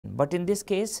but in this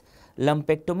case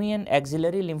lumpectomy and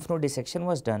axillary lymph node dissection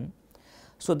was done.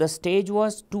 So the stage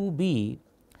was 2B,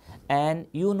 and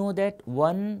you know that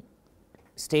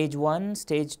stage 1,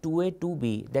 stage 2A,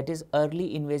 2B, that is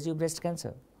early invasive breast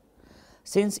cancer.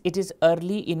 Since it is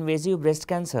early invasive breast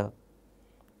cancer,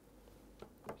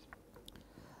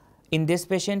 in this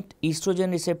patient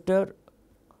estrogen receptor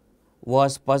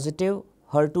was positive,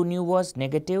 HER2/neu was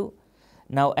negative.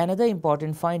 Now another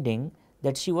important finding,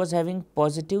 that she was having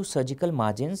positive surgical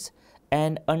margins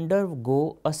and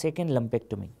undergo a second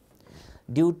lumpectomy.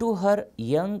 Due to her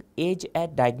young age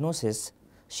at diagnosis,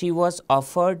 she was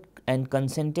offered and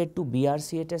consented to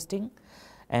BRCA testing,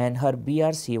 and her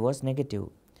BRCA was negative.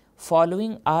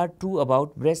 Following are true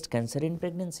about breast cancer in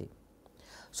pregnancy.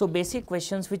 So basic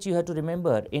questions which you have to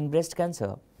remember in breast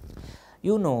cancer,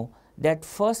 you know that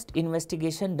first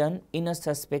investigation done in a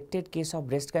suspected case of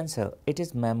breast cancer, it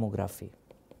is mammography.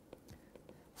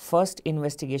 First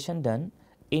investigation done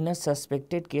in a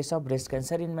suspected case of breast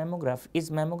cancer in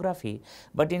mammography,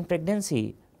 but in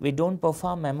pregnancy we don't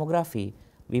perform mammography,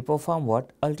 we perform what?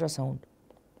 Ultrasound.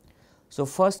 So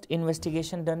first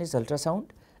investigation done is ultrasound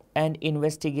and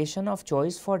investigation of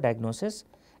choice for diagnosis,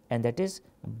 and that is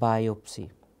biopsy.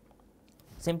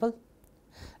 Simple.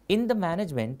 In the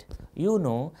management, you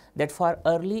know that for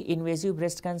early invasive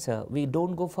breast cancer, we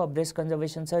don't go for breast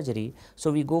conservation surgery,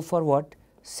 so we go for what?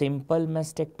 Simple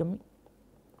mastectomy.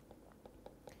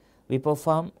 We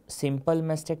perform simple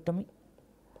mastectomy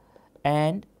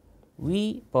and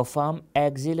we perform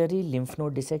axillary lymph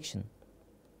node dissection,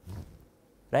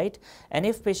 right? And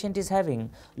if patient is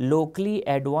having locally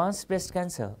advanced breast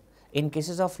cancer, in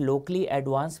cases of locally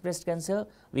advanced breast cancer,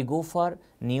 we go for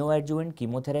neoadjuvant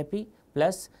chemotherapy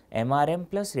plus MRM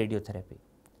plus radiotherapy.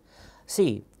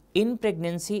 See, in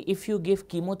pregnancy, if you give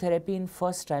chemotherapy in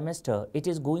first trimester, it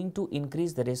is going to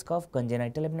increase the risk of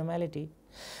congenital abnormality.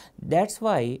 That's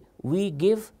why we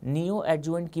give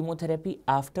neoadjuvant chemotherapy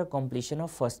after completion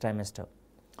of first trimester.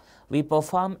 We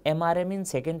perform MRM in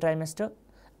second trimester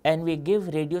and we give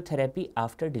radiotherapy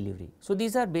after delivery. So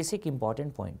these are basic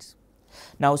important points.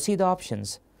 Now see the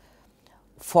options.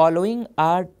 Following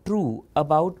are true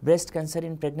about breast cancer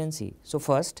in pregnancy. So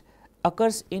first,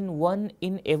 occurs in 1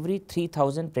 in every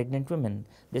 3,000 pregnant women.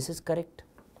 This is correct.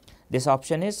 This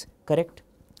option is correct.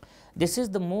 This is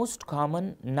the most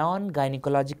common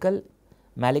non-gynecological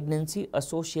malignancy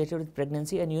associated with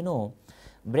pregnancy, and you know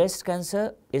breast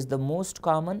cancer is the most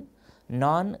common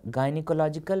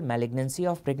non-gynecological malignancy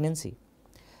of pregnancy.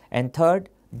 And third,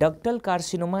 ductal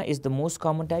carcinoma is the most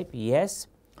common type. Yes,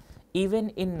 even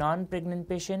in non-pregnant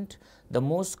patient, the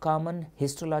most common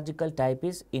histological type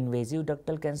is invasive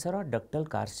ductal cancer or ductal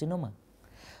carcinoma.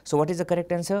 So what is the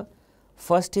correct answer?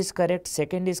 First is correct,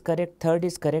 second is correct, third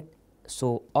is correct.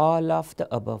 So all of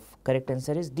the above. Correct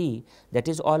answer is D, that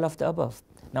is all of the above.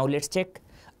 Now let's check.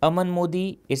 Aman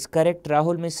Modi is correct.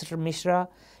 Rahul Mishra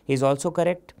is also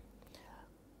correct.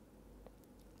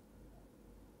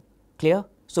 Clear?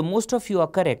 So most of you are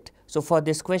correct. So for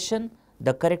this question,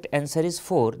 the correct answer is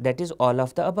 4, that is all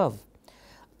of the above.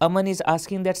 Aman is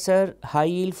asking that, sir, high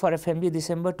yield for FMGE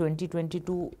December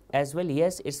 2022 as well.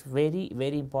 Yes, it's very,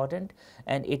 very important,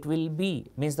 and it will be,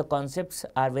 means the concepts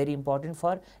are very important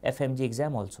for FMGE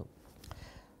exam also.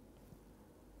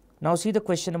 Now see the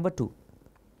question number 2.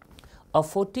 A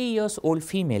 40 years old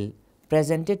female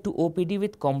presented to OPD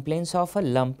with complaints of a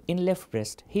lump in left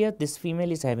breast. Here this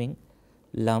female is having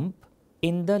lump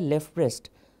in the left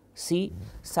breast. See,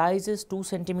 size is 2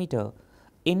 cm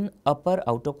in upper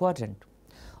outer quadrant.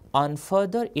 On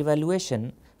further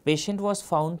evaluation, patient was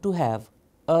found to have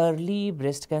early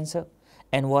breast cancer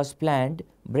and was planned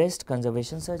breast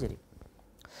conservation surgery.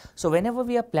 So whenever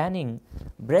we are planning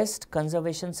breast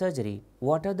conservation surgery,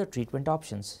 what are the treatment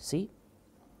options? See,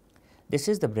 this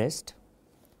is the breast.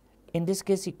 In this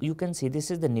case, you can see this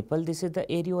is the nipple, this is the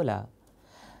areola,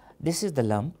 this is the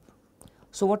lump.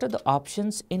 So what are the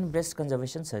options in breast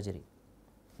conservation surgery?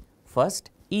 First,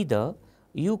 either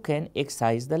you can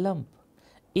excise the lump.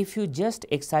 If you just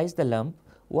excise the lump,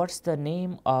 what's the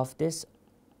name of this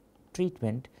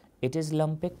treatment? It is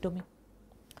lumpectomy.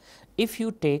 If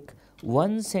you take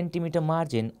 1 cm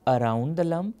margin around the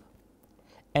lump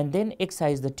and then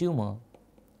excise the tumor,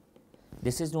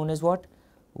 this is known as what?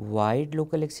 Wide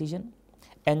local excision.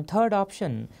 And third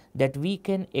option, that we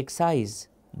can excise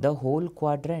the whole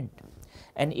quadrant.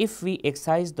 And if we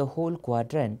excise the whole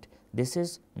quadrant, this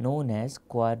is known as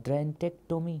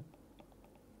quadrantectomy.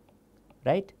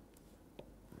 Right?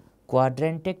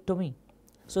 Quadrantectomy.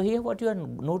 So here what you are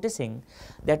noticing,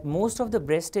 that most of the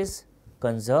breast is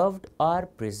conserved or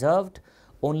preserved,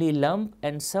 only lump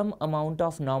and some amount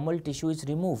of normal tissue is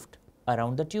removed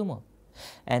around the tumor.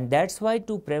 And that's why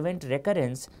to prevent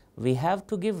recurrence, we have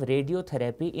to give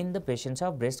radiotherapy in the patients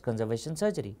of breast conservation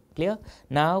surgery. Clear?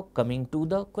 Now coming to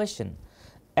the question.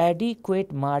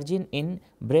 Adequate margin in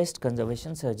breast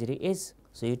conservation surgery is?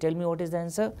 So you tell me what is the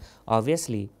answer?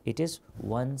 Obviously, it is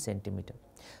 1 centimeter.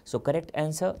 So correct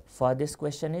answer for this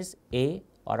question is A,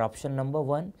 or option number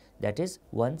 1, that is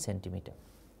 1 centimeter.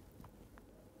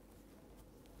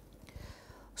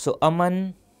 So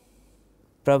Aman,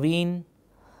 Praveen,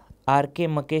 R.K.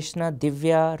 Makeshna,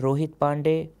 Divya, Rohit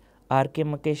Pandey, R.K.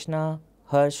 Makeshna,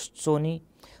 Harsh Soni,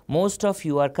 most of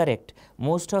you are correct.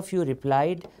 Most of you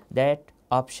replied that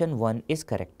option 1 is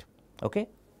correct. Okay.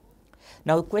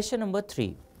 Now question number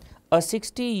 3. A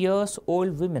 60 years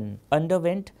old woman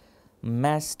underwent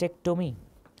mastectomy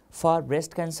for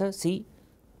breast cancer. See,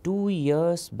 2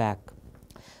 years back.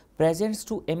 Presents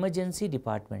to emergency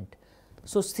department.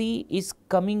 So C is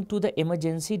coming to the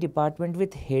emergency department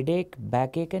with headache,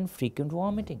 backache and frequent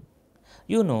vomiting.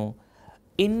 You know,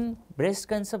 in breast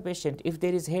cancer patient, if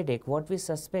there is headache, what we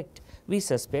suspect? We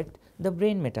suspect the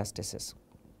brain metastasis.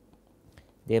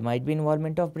 There might be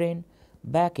involvement of brain.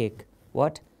 Backache,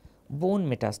 what? Bone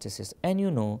metastasis. And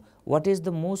you know what is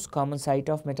the most common site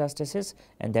of metastasis?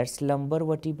 And that's lumbar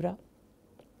vertebra.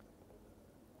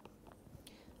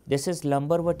 This is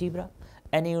lumbar vertebra.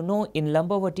 And you know in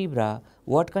lumbar vertebra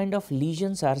what kind of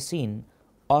lesions are seen?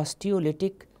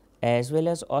 Osteolytic as well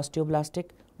as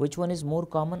osteoblastic. Which one is more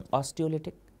common?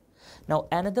 Osteolytic. Now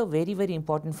another very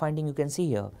important finding you can see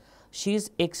here. She is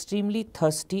extremely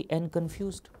thirsty and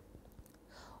confused.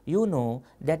 You know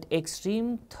that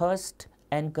extreme thirst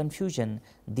and confusion,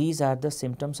 these are the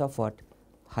symptoms of what?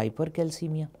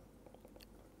 Hypercalcemia.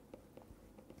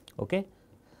 Okay.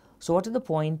 So what are the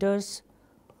pointers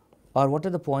or what are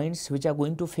the points which are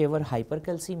going to favor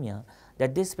hypercalcemia?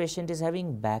 That this patient is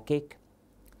having backache.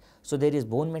 So there is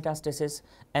bone metastasis,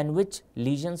 and which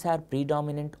lesions are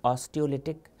predominant?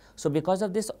 Osteolytic. So because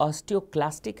of this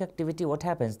osteoclastic activity, what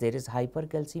happens? There is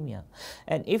hypercalcemia.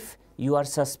 And if you are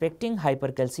suspecting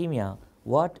hypercalcemia,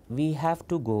 what we have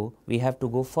to go? We have to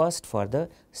go first for the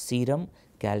serum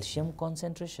calcium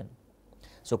concentration.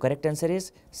 So correct answer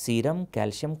is serum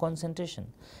calcium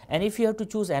concentration. And if you have to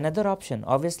choose another option,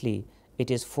 obviously it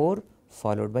is 4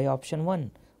 followed by option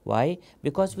 1. Why?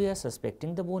 Because we are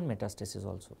suspecting the bone metastasis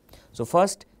also. So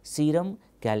first serum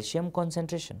calcium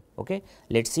concentration. Okay,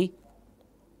 let's see.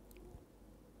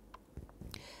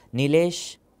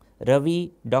 Nilesh,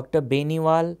 Ravi, Dr.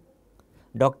 Beniwal,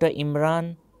 Dr.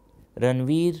 Imran,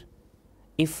 Ranveer,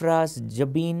 Ifraz,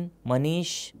 Jabin,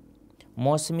 Manish,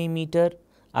 Mosmi Meter,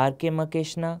 R.K.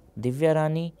 Makeshna, Divya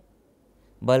Rani,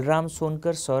 Balram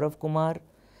Sonkar, Saurav Kumar,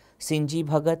 Sinji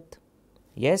Bhagat.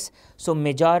 Yes, so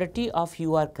majority of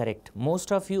you are correct.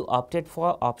 Most of you opted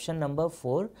for option number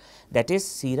 4, that is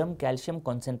serum calcium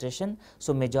concentration.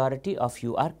 So majority of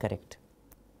you are correct.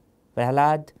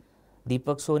 Prahlad,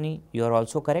 Deepak Soni, you are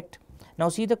also correct. Now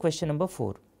see the question number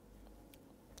 4.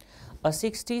 A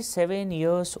 67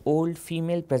 years old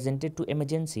female presented to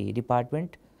emergency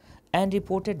department and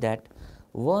reported that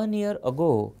 1 year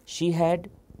ago she had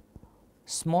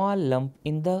small lump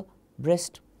in the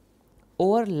breast.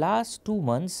 Over last 2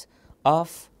 months,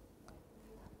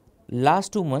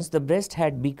 the breast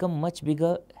had become much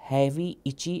bigger, heavy,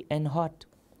 itchy and hot,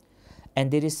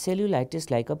 and there is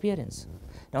cellulitis-like appearance.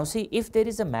 Now see, if there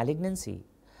is a malignancy,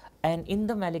 and in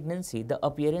the malignancy the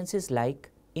appearance is like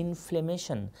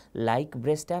inflammation, like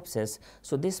breast abscess,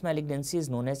 so this malignancy is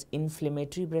known as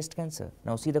inflammatory breast cancer.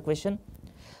 Now see the question.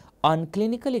 On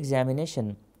clinical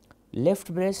examination,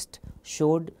 left breast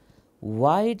showed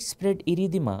widespread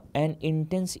erythema and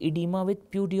intense edema with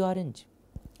pudgy orange.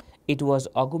 It was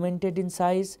augmented in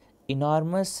size,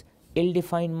 enormous,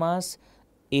 ill-defined mass,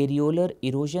 areolar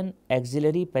erosion,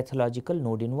 axillary pathological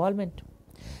node involvement.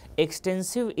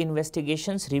 Extensive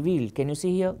investigations revealed, can you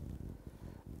see here,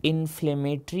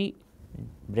 inflammatory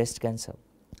breast cancer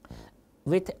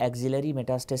with axillary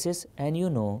metastasis. And you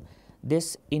know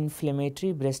this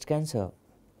inflammatory breast cancer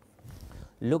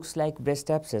looks like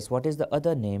breast abscess. What is the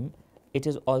other name? It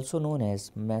is also known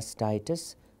as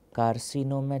mastitis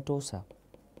carcinomatosa.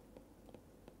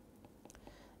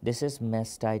 This is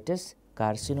mastitis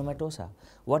carcinomatosa.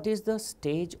 What is the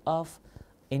stage of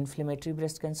inflammatory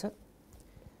breast cancer?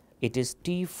 It is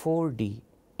T4D,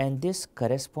 and this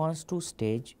corresponds to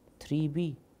stage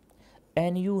 3B.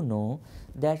 And you know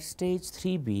that stage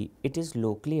 3B, it is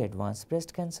locally advanced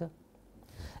breast cancer.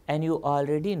 And you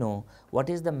already know what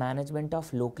is the management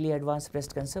of locally advanced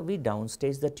breast cancer. We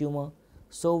downstage the tumor.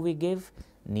 So we give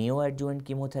neoadjuvant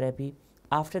chemotherapy.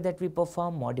 After that we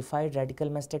perform modified radical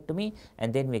mastectomy,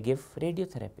 and then we give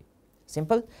radiotherapy.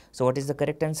 Simple. So what is the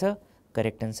correct answer?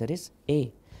 Correct answer is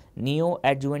A.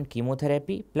 Neoadjuvant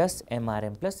chemotherapy plus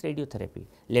MRM plus radiotherapy.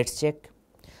 Let's check.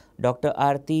 Dr.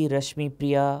 Aarti, Rashmi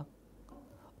Priya,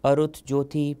 Aruth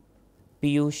Jyothi,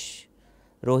 Piyush,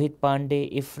 Rohit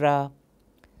Pandey, Ifra,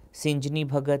 Sinjini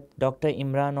Bhagat, Dr.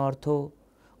 Imran Ortho,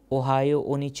 Ohio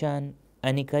Onichan,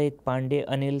 Aniket Pandey,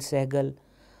 Anil Sehgal,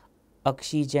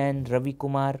 Akshi Jain, Ravi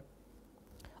Kumar.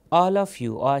 All of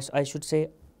you, or I should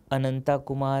say Ananta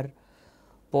Kumar,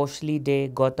 Poshli De,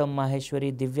 Gautam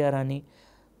Maheshwari, Divya Rani,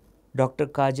 Dr.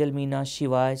 Kajal Meena,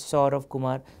 Shivai, Saurav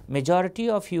Kumar. Majority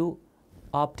of you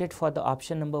opted for the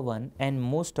option number 1 and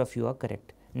most of you are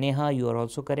correct. Neha, you are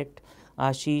also correct.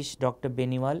 Ashish, Dr.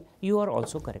 Beniwal, you are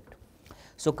also correct.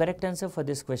 So correct answer for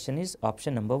this question is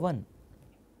option number 1.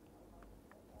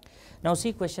 Now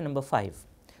see question number 5.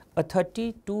 A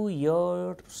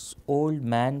 32-year-old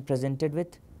man presented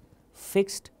with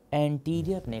fixed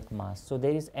anterior neck mass. So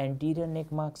there is anterior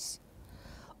neck mass.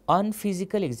 On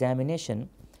physical examination,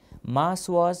 mass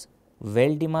was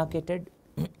well demarcated,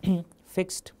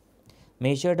 fixed,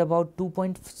 measured about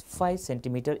 2.5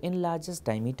 centimeter in largest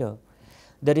diameter.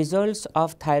 The results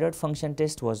of thyroid function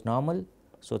test was normal.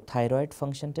 So thyroid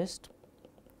function test,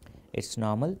 it's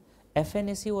normal.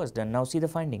 FNAC was done. Now see the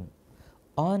finding.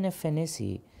 On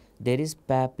FNAC, there is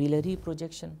papillary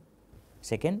projection.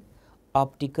 Second,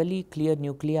 optically clear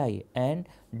nuclei and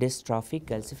dystrophic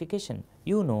calcification.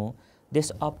 You know,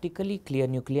 this optically clear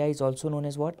nuclei is also known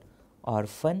as what?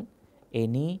 Orphan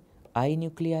NEI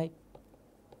nuclei.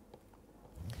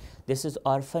 This is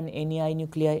orphan NEI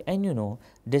nuclei, and you know,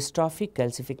 dystrophic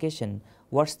calcification.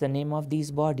 What's the name of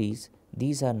these bodies?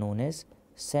 These are known as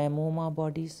Samoma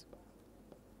bodies.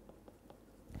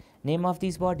 Name of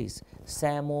these bodies,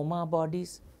 Samoma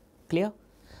bodies. Clear?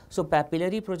 So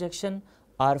papillary projection,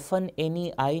 orphan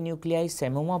NEI nuclei,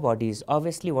 Samoma bodies.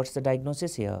 Obviously, what's the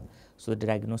diagnosis here? So the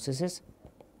diagnosis is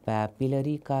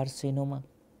papillary carcinoma.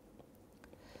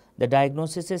 The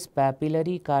diagnosis is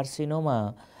papillary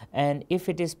carcinoma, and if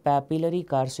it is papillary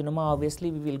carcinoma,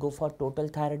 obviously we will go for total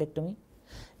thyroidectomy.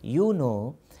 You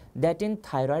know that in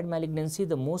thyroid malignancy,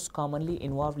 the most commonly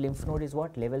involved lymph node is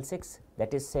what? Level 6,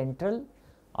 that is central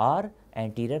or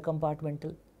anterior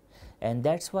compartmental. And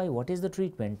that's why what is the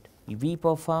treatment? We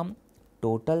perform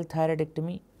total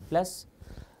thyroidectomy plus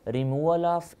removal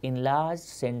of enlarged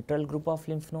central group of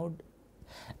lymph node.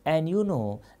 And you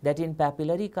know that in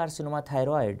papillary carcinoma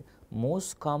thyroid,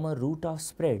 most common route of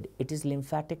spread, it is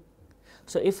lymphatic.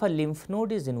 So if a lymph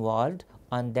node is involved,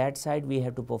 on that side we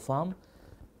have to perform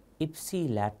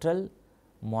ipsilateral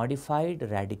modified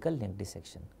radical neck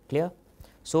dissection. Clear?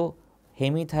 So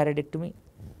hemithyroidectomy,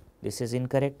 this is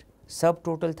incorrect.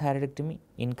 Subtotal thyroidectomy,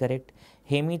 incorrect.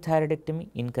 Hemithyroidectomy,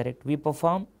 incorrect. We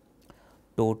perform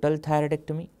total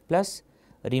thyroidectomy plus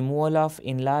removal of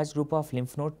enlarged group of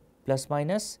lymph node plus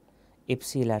minus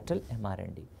ipsilateral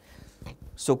MRND.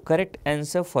 So correct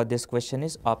answer for this question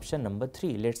is option number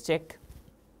 3. Let's check.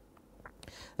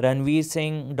 Ranveer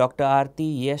Singh, Dr.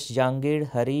 Aarti, Yash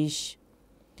Jangir, Harish,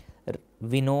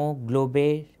 Vino,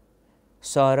 Globe,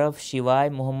 Saurav,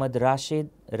 Shivai, Muhammad Rashid,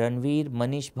 Ranveer,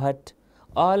 Manish Bhatt,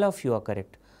 all of you are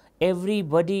correct.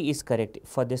 Everybody is correct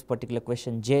for this particular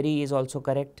question. Jerry is also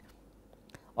correct.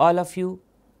 All of you,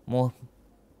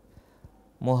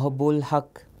 Mohabul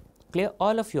Haq, clear?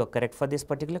 All of you are correct for this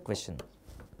particular question.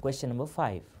 Question number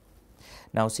 5.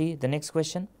 Now see the next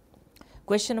question.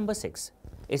 Question number 6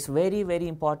 is very, very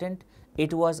important.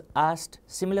 It was asked,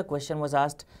 similar question was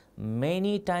asked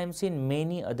many times in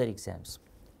many other exams.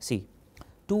 See,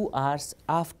 2 hours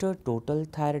after total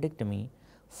thyroidectomy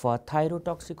for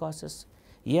thyrotoxicosis,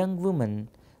 young woman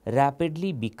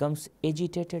rapidly becomes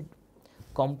agitated,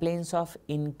 complains of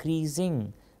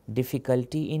increasing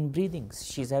difficulty in breathing.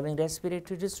 She is having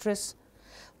respiratory distress.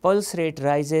 Pulse rate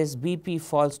rises, BP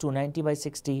falls to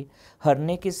 90/60. Her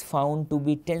neck is found to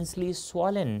be tensely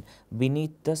swollen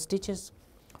beneath the stitches.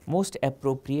 Most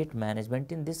appropriate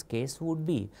management in this case would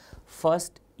be,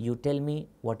 first you tell me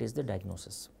what is the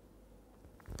diagnosis.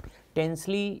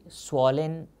 Tensely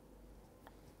swollen,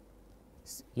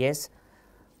 yes,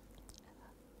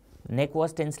 neck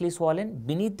was tensely swollen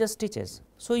beneath the stitches.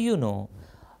 So you know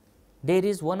there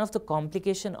is one of the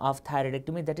complication of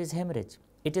thyroidectomy, that is hemorrhage.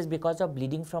 It is because of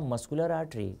bleeding from muscular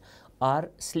artery or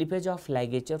slippage of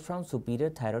ligature from superior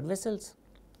thyroid vessels.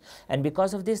 And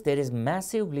because of this, there is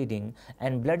massive bleeding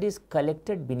and blood is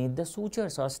collected beneath the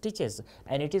sutures or stitches,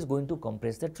 and it is going to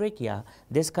compress the trachea.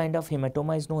 This kind of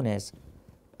hematoma is known as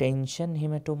tension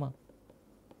hematoma.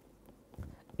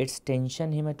 It's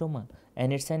tension hematoma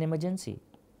and it's an emergency.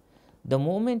 The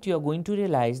moment you are going to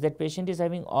realize that patient is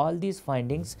having all these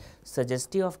findings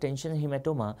suggestive of tension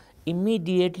hematoma,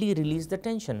 immediately release the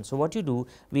tension. So what you do,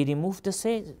 we remove the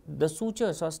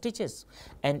sutures or stitches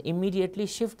and immediately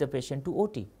shift the patient to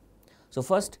OT. So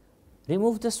first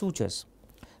remove the sutures.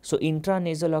 So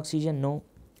intranasal oxygen, no.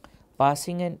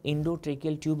 Passing an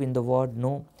endotracheal tube in the ward,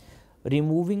 no.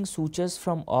 Removing sutures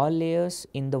from all layers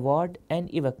in the ward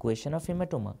and evacuation of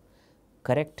hematoma,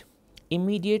 correct.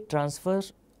 Immediate transfer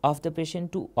of the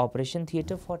patient to operation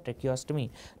theatre for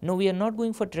tracheostomy. No, we are not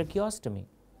going for tracheostomy.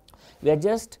 We are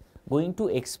just going to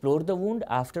explore the wound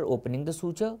after opening the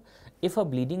suture. If a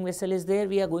bleeding vessel is there,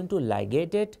 we are going to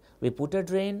ligate it. We put a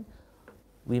drain.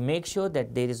 We make sure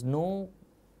that there is no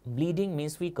bleeding,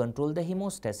 means we control the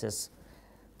hemostasis.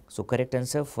 So correct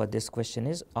answer for this question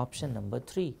is option number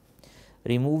 3.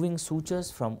 Removing sutures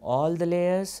from all the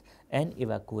layers and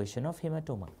evacuation of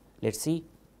hematoma. Let's see.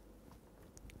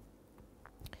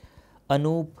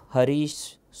 Anup,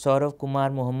 Harish, Saurav Kumar,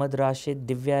 Muhammad Rashid,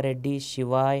 Divya Reddy,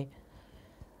 Shivai,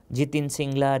 Jitin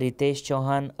Singla, Ritesh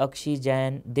Chauhan, Akshi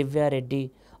Jain, Divya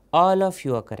Reddy, all of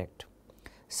you are correct.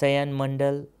 Sayan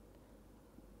Mandal,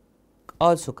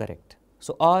 also correct.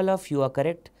 So all of you are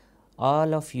correct.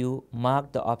 All of you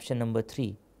mark the option number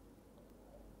 3.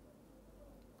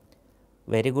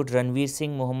 Very good. Ranveer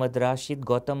Singh, Muhammad Rashid,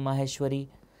 Gautam Maheshwari,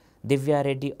 Divya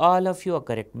Reddy, all of you are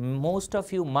correct. Most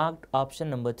of you marked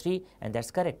option number 3 and that's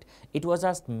correct. It was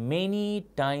asked many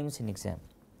times in exam.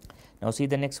 Now see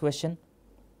the next question.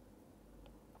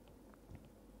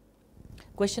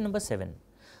 Question number 7.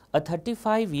 A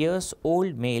 35 years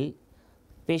old male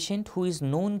patient who is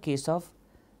known case of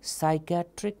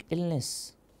psychiatric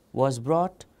illness was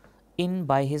brought in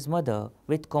by his mother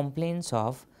with complaints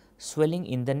of swelling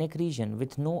in the neck region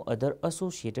with no other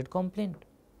associated complaint.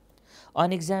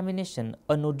 On examination,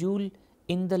 a nodule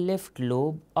in the left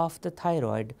lobe of the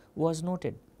thyroid was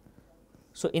noted.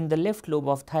 So in the left lobe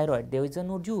of thyroid, there is a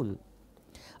nodule.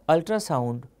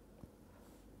 Ultrasound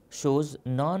shows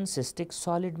non-cystic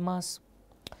solid mass.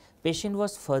 Patient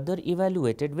was further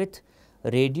evaluated with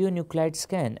radionuclide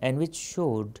scan and which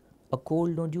showed a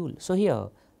cold nodule. So here,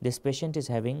 this patient is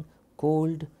having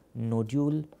cold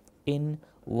nodule in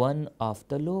one of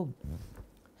the lobe.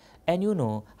 And you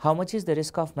know how much is the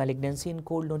risk of malignancy in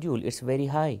cold nodule? It's very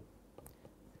high.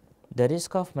 The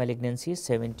risk of malignancy is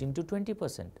 17 to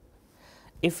 20%.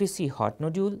 If we see hot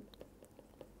nodule,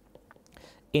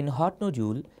 in hot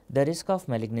nodule, the risk of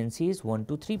malignancy is 1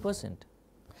 to 3%.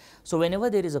 So whenever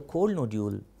there is a cold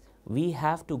nodule, we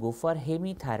have to go for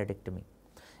hemithyroidectomy.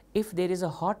 If there is a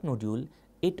hot nodule,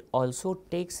 it also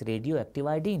takes radioactive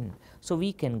iodine. So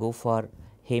we can go for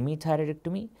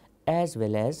hemithyroidectomy as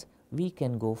well as we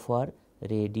can go for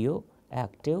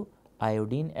radioactive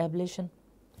iodine ablation.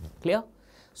 Clear?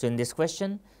 So in this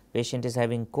question, patient is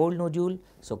having cold nodule.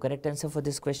 So correct answer for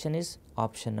this question is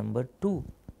option number 2.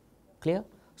 Clear?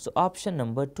 So option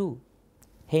number 2,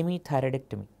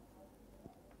 hemithyroidectomy.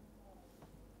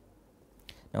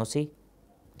 Now see,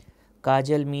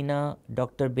 Kajal Meena,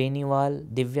 Dr. Beniwal,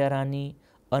 Divya Rani,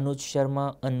 Anuj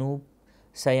Sharma, Anup,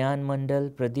 Sayan Mandal,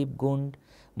 Pradeep Gund,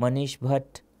 Manish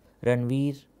Bhatt,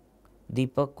 Ranveer,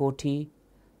 Deepak Kothi,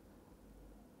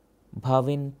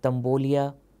 Bhavin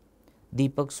Tambolia,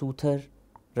 Deepak Suthar,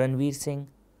 Ranveer Singh,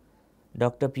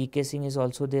 Dr. P.K. Singh is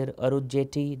also there, Arut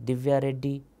Jeti, Divya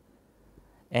Reddy,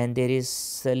 and there is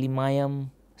Salimayam,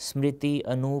 Smriti,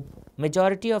 Anup.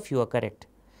 Majority of you are correct.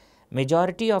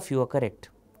 Majority of you are correct.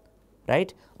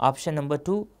 Right? Option number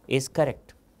 2 is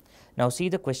correct. Now see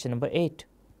the question number 8.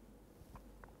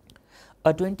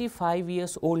 A 25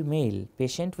 years old male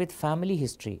patient with family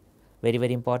history, very,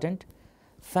 very important,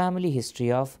 family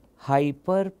history of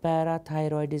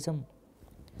hyperparathyroidism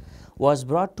was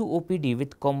brought to OPD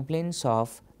with complaints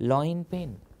of loin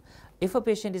pain. If a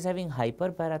patient is having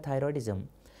hyperparathyroidism,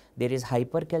 there is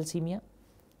hypercalcemia,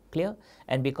 clear?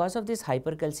 And because of this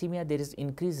hypercalcemia, there is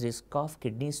increased risk of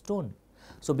kidney stone.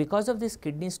 So because of this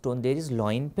kidney stone, there is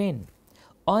loin pain.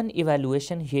 On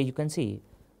evaluation, here you can see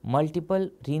multiple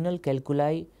renal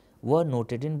calculi were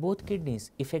noted in both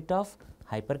kidneys, effect of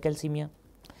hypercalcemia.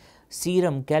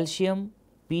 Serum calcium,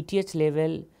 PTH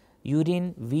level,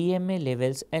 urine VMA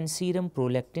levels and serum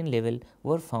prolactin level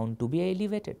were found to be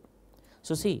elevated.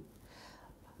 So see,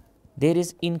 there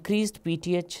is increased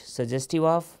PTH suggestive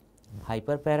of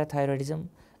hyperparathyroidism.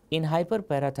 In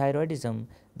hyperparathyroidism,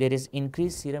 there is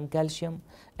increased serum calcium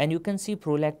and you can see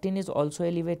prolactin is also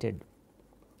elevated.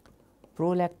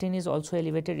 Prolactin is also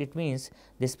elevated. It means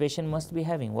this patient must be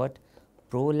having what?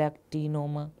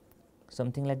 Prolactinoma,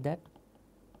 something like that.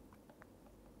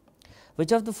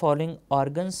 Which of the following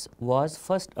organs was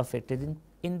first affected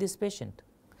in this patient?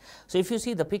 So if you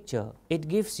see the picture, it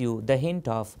gives you the hint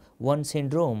of one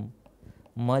syndrome,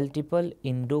 multiple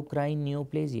endocrine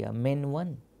neoplasia,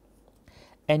 MEN1.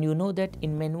 And you know that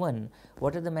in MEN1,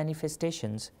 what are the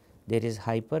manifestations? There is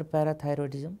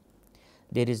hyperparathyroidism,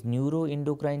 there is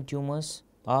neuroendocrine tumors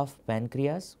of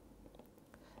pancreas,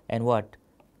 and what?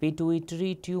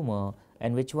 Pituitary tumor,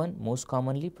 and which one? Most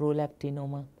commonly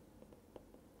prolactinoma.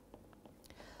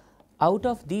 Out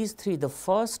of these three, the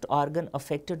first organ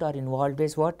affected or involved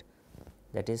is what?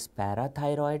 That is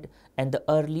parathyroid, and the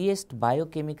earliest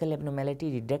biochemical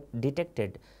abnormality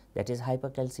detected, that is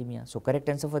hypercalcemia. So correct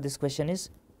answer for this question is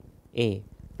A,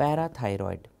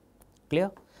 parathyroid.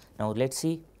 Clear? Now let's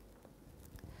see.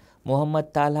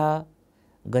 Mohammad Talha,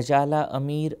 Gajala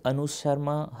Amir, Anush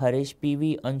Sharma, Harish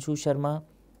PV, Anshu Sharma,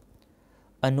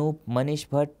 Anup, Manish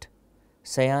Bhatt,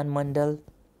 Sayan Mandal,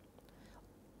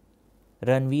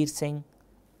 Ranveer Singh,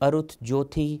 Aruth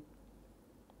Jyothi,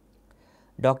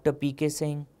 Dr. PK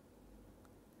Singh,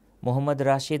 Mohammad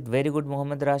Rashid, very good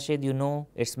Mohammad Rashid, you know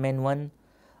it's MEN1,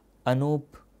 Anup,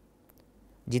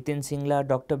 Jitin Singla,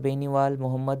 Dr. Beniwal,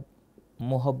 Mohammad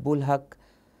Mohabbul Haq,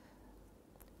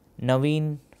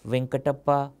 Naveen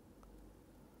Venkatappa,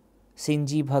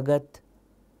 Sinji Bhagat,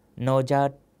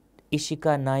 Naujat,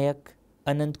 Ishika Nayak,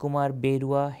 Anant Kumar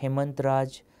Berua, Hemant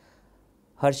Raj,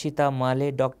 Harshita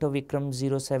Male, Dr. Vikram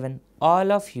 07,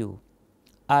 all of you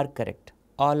are correct,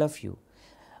 all of you.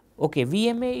 Okay,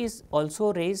 VMA is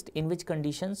also raised in which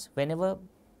conditions? Whenever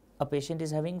a patient is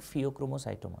having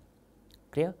pheochromocytoma,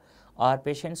 clear? Or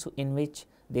patients in which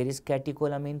there is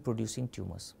catecholamine producing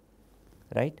tumors,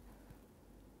 right?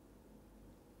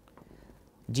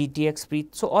 GTX pre,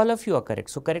 so all of you are correct.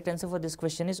 So correct answer for this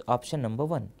question is option number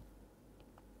 1.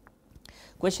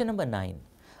 Question number 9.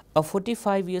 A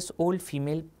 45 years old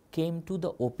female came to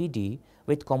the OPD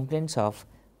with complaints of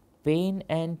pain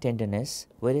and tenderness.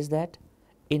 Where is that?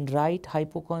 In right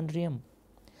hypochondrium.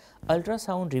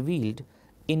 Ultrasound revealed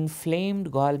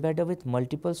inflamed gallbladder with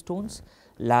multiple stones,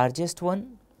 largest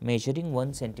one measuring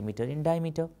 1 centimeter in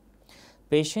diameter.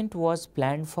 Patient was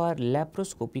planned for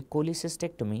laparoscopic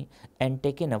cholecystectomy and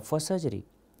taken up for surgery.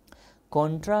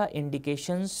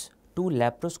 Contraindications to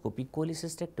laparoscopic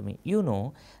cholecystectomy. You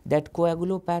know that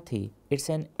coagulopathy, it's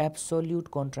an absolute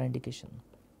contraindication.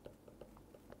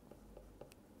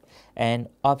 And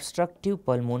obstructive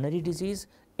pulmonary disease,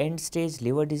 end stage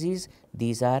liver disease,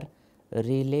 these are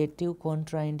relative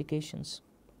contraindications.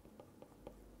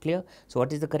 Clear? So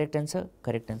what is the correct answer?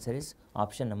 Correct answer is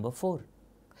option number 4.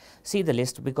 See the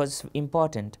list because it's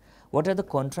important. What are the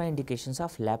contraindications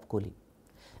of lap chole?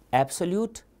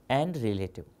 Absolute and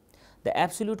relative. The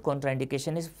absolute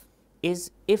contraindication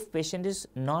is if patient is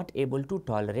not able to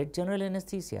tolerate general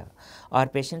anesthesia, or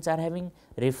patients are having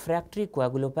refractory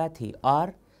coagulopathy,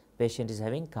 or patient is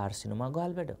having carcinoma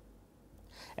gallbladder.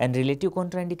 And relative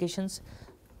contraindications,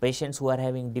 patients who are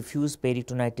having diffuse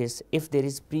peritonitis, if there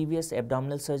is previous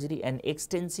abdominal surgery and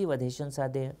extensive adhesions are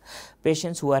there,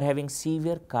 patients who are having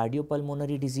severe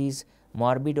cardiopulmonary disease,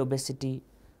 morbid obesity,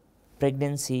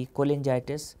 pregnancy,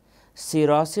 cholangitis,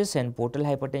 cirrhosis and portal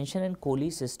hypertension, and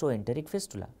cholecystoenteric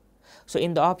fistula. So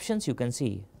in the options you can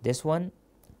see this one,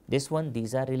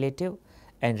 these are relative,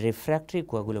 and refractory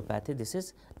coagulopathy, this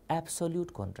is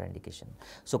absolute contraindication.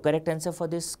 So correct answer for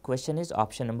this question is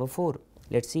option number 4.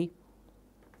 Let's see.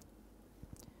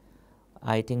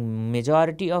 I think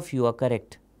majority of you are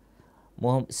correct.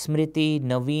 Smriti,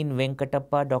 Naveen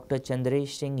Venkatappa, Dr.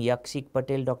 Chandresh Singh, Yakshik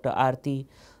Patel, Dr. Aarti,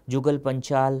 Jugal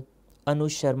Panchal,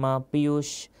 Anush Sharma,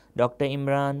 Piyush, Dr.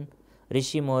 Imran,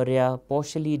 Rishi Maurya,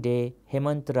 Paushali De,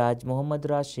 Hemant Raj, Mohammad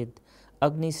Rashid,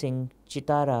 Agni Singh,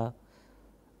 Chitara,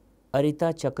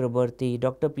 Arita Chakrabarti,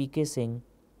 Dr. PK Singh,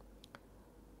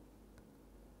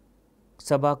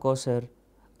 Sabha Kausar.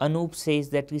 Anup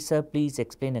says that, sir, please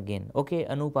explain again. Okay,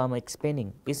 Anup, I am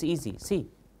explaining. It's easy. See,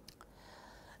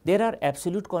 there are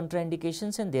absolute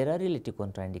contraindications and there are relative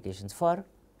contraindications for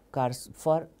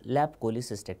lap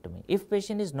cholecystectomy. If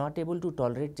patient is not able to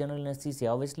tolerate general anesthesia,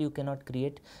 obviously you cannot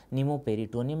create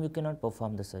pneumoperitoneum, you cannot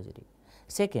perform the surgery.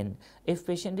 Second, if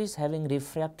patient is having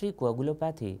refractory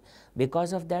coagulopathy,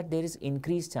 because of that there is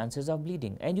increased chances of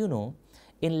bleeding. And you know,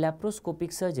 in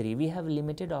laparoscopic surgery, we have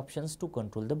limited options to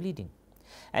control the bleeding.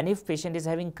 And if patient is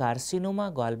having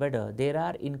carcinoma gallbladder, there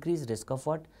are increased risk of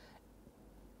what?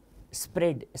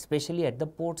 Spread, especially at the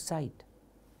port site.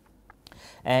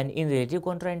 And in relative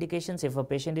contraindications, if a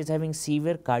patient is having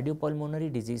severe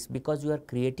cardiopulmonary disease, because you are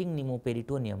creating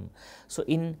pneumoperitoneum, so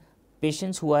in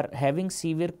patients who are having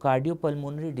severe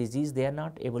cardiopulmonary disease, they are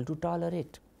not able to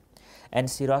tolerate. And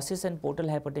cirrhosis and portal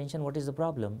hypertension, what is the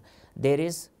problem? There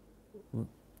is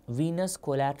venous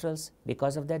collaterals,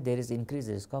 because of that there is increased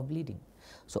risk of bleeding.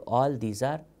 So, all these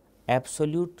are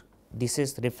absolute, this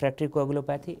is refractory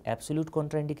coagulopathy, absolute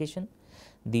contraindication.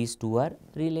 These two are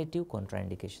relative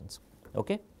contraindications.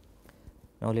 Okay.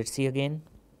 Now, let us see again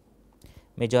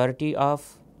majority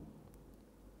of,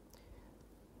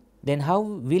 then how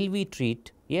will we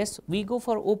treat? Yes, we go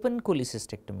for open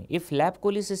cholecystectomy. If lap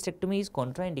cholecystectomy is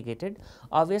contraindicated,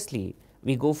 obviously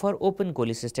we go for open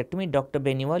cholecystectomy. Dr.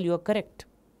 Beniwal, you are correct.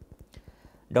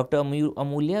 Dr.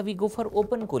 Amulya, we go for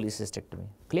open cholecystectomy.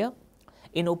 Clear?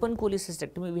 In open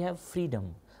cholecystectomy, we have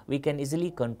freedom. We can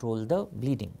easily control the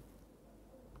bleeding.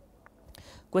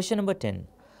 Question number 10.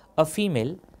 A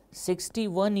female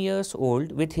 61 years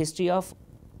old with history of,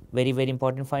 very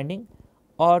important finding,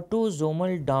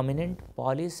 autosomal dominant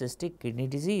polycystic kidney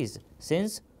disease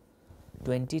since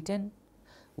 2010,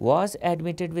 was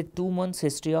admitted with 2 months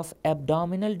history of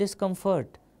abdominal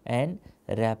discomfort and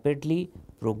rapidly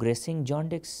progressing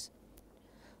jaundice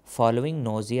following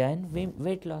nausea and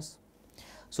weight loss.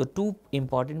 So, two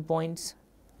important points: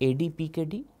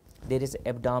 ADPKD, there is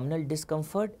abdominal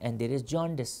discomfort and there is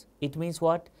jaundice. It means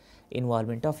what?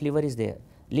 Involvement of liver is there.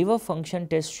 Liver function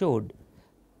test showed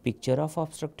picture of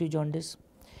obstructive jaundice.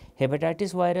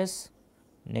 Hepatitis virus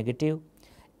negative.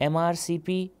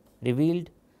 MRCP revealed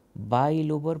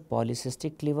bilobar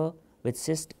polycystic liver with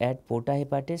cyst at porta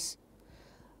hepatis,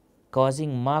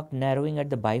 causing marked narrowing at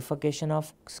the bifurcation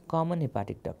of common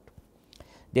hepatic duct.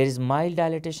 There is mild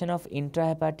dilatation of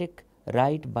intrahepatic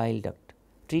right bile duct.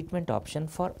 Treatment option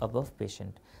for above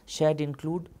patient should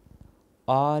include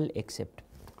all except.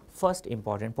 First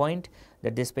important point,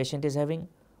 that this patient is having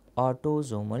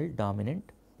autosomal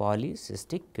dominant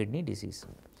polycystic kidney disease.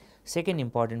 Second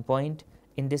important point,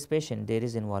 in this patient there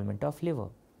is involvement of liver,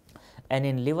 and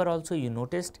in liver also you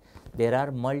noticed there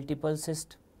are multiple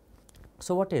cysts.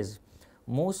 So, what is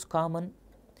most common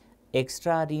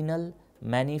extrarenal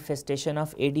manifestation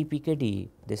of ADPKD?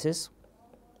 This is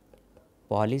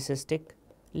polycystic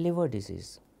liver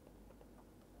disease.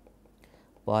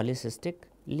 Polycystic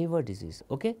liver disease.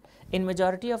 Okay. In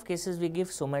majority of cases we give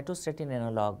somatostatin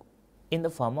analog in the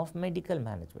form of medical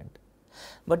management,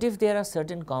 but if there are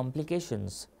certain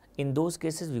complications, in those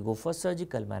cases we go for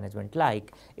surgical management.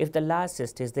 Like if the large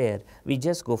cyst is there, we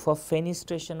just go for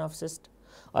fenestration of cyst,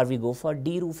 or we go for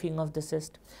de-roofing of the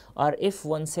cyst, or if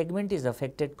one segment is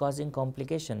affected causing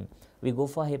complication, we go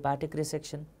for hepatic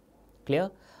resection.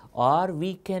 Clear? Or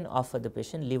we can offer the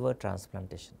patient liver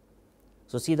transplantation.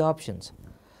 So, see the options.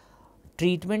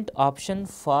 Treatment option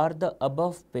for the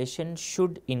above patient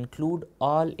should include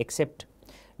all except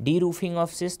de-roofing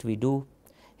of cyst we do,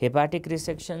 hepatic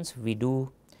resections we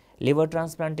do, liver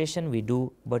transplantation we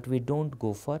do, but we do not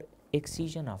go for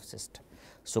excision of cyst.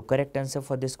 So, correct answer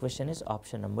for this question is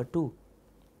option number 2.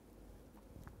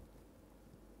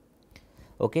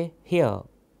 Okay, here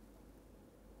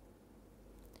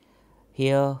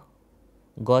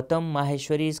Gautam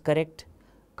Maheshwari is correct,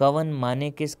 Kavan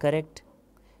Manek is correct,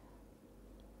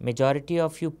 majority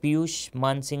of you Piyush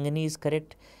Mansinghani is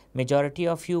correct, majority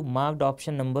of you marked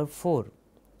option number 4.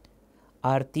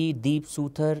 Aarti, Deep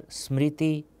Suthar,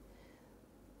 Smriti,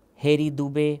 Harry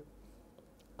Dubey,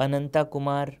 Ananta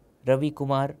Kumar, Ravi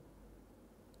Kumar,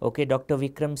 okay, Dr.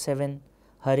 Vikram 7,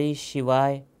 Harish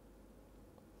Shivai.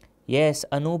 Yes,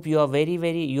 Anup, you are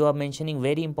you are mentioning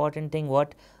very important thing.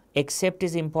 What? Except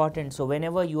is important. So,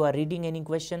 whenever you are reading any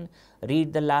question,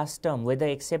 read the last term whether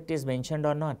except is mentioned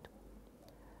or not.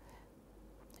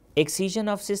 Excision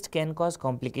of cyst can cause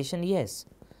complication, yes.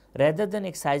 Rather than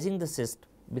excising the cyst,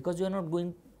 because you are not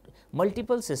going,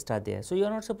 multiple cysts are there. So, you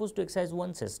are not supposed to excise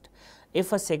one cyst.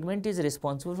 If a segment is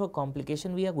responsible for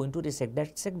complication, we are going to resect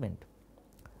that segment.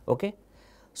 Okay.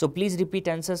 So, please repeat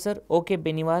answer, sir. Okay,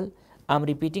 Beniwal, I am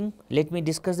repeating. Let me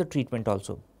discuss the treatment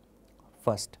also.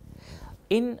 First,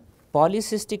 in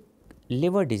polycystic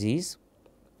liver disease,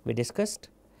 we discussed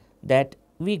that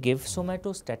we give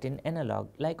somatostatin analog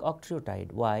like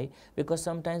octreotide. Why? Because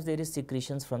sometimes there is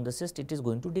secretions from the cyst, it is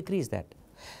going to decrease that.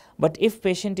 But if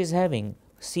patient is having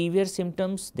severe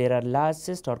symptoms, there are large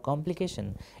cyst or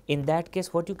complication, in that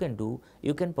case what you can do,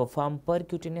 you can perform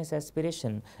percutaneous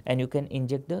aspiration and you can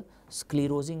inject the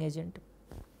sclerosing agent.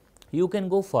 You can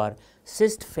go for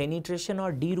cyst fenetration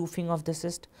or de-roofing of the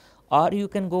cyst, or you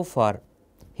can go for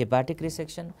hepatic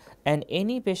resection, and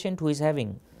any patient who is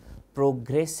having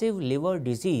progressive liver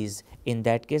disease, in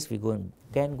that case we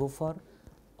can go for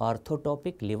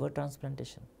orthotopic liver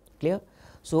transplantation. Clear?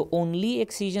 So, only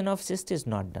excision of cyst is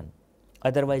not done,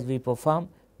 otherwise we perform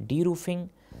de-roofing,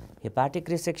 hepatic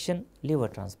resection, liver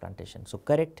transplantation. So,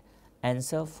 correct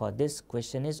answer for this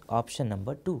question is option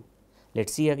number 2. Let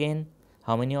us see again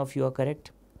how many of you are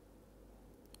correct.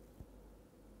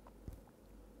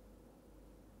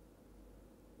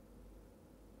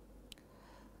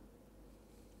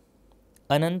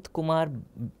 Anant Kumar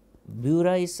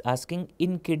Bura is asking,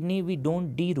 in kidney we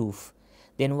don't deroof,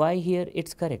 then why here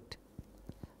it's correct?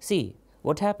 See,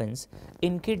 what happens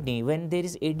in kidney when there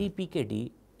is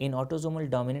ADPKD in autosomal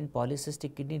dominant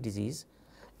polycystic kidney disease,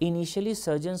 initially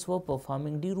surgeons were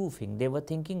performing deroofing. They were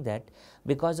thinking that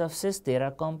because of cyst there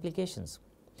are complications.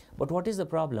 But what is the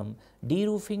problem?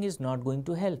 Deroofing is not going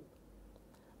to help,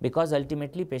 because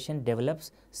ultimately patient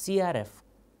develops CRF,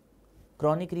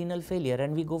 chronic renal failure,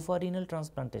 and we go for renal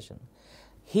transplantation.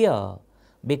 Here,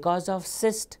 because of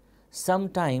cyst,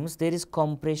 sometimes there is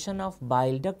compression of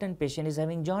bile duct and patient is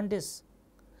having jaundice.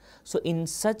 So, in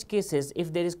such cases,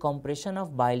 if there is compression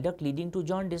of bile duct leading to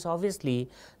jaundice, obviously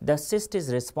the cyst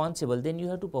is responsible, then you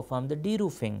have to perform the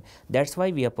deroofing. That is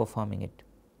why we are performing it.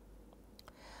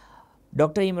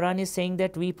 Dr. Imran is saying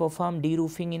that we perform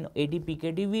deroofing in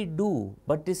ADPKD. We do,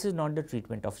 but this is not the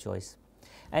treatment of choice,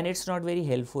 and it is not very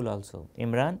helpful also.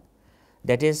 Imran,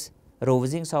 that is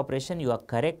Rovesing's operation, you are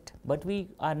correct, but we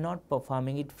are not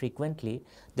performing it frequently.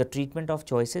 The treatment of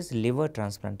choice is liver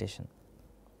transplantation.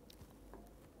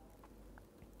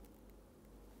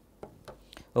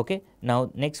 Okay.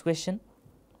 Now, next question.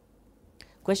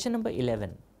 Question number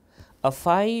 11. A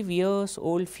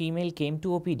 5-year-old female came to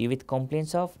OPD with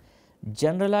complaints of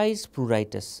generalized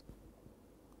pruritus,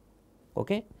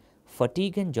 okay,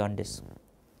 fatigue and jaundice.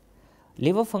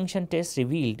 Liver function test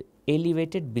revealed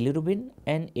elevated bilirubin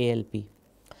and ALP.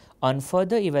 On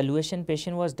further evaluation,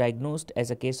 patient was diagnosed as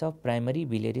a case of primary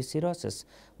biliary cirrhosis,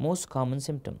 most common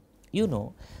symptom. You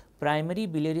know, primary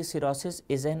biliary cirrhosis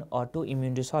is an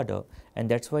autoimmune disorder, and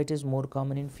that is why it is more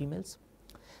common in females.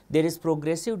 There is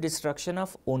progressive destruction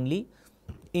of only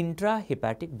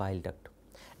intrahepatic bile duct.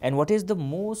 And what is the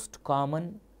most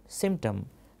common symptom?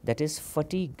 That is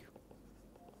fatigue,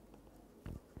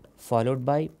 followed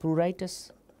by pruritus.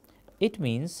 It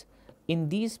means in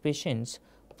these patients,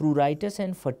 pruritus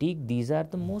and fatigue, these are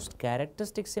the most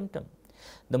characteristic symptom.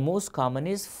 The most common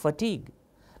is fatigue,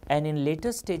 and in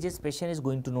later stages patient is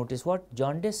going to notice what?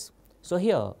 Jaundice. So,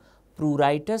 here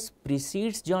pruritus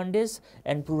precedes jaundice,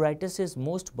 and pruritus is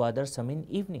most bothersome in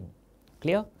evening.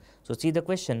 Clear? So, see the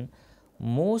question,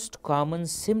 most common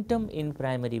symptom in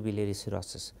primary biliary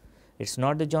cirrhosis. It is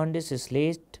not the jaundice, it is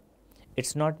late, it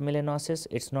is not melanosis,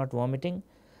 it is not vomiting,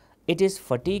 it is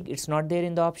fatigue, it is not there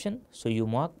in the option. So, you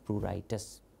mark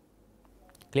pruritus.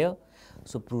 Clear?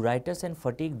 So, pruritus and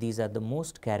fatigue, these are the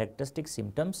most characteristic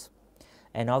symptoms,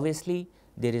 and obviously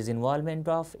there is involvement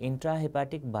of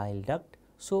intrahepatic bile duct.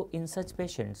 So, in such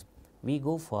patients we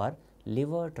go for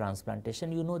liver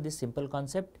transplantation. You know this simple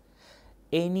concept.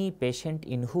 Any patient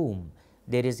in whom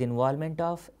there is involvement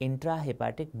of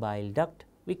intrahepatic bile duct,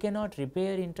 we cannot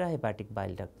repair intrahepatic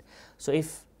bile duct. So,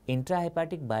 if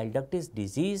intrahepatic bile duct is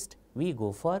diseased, we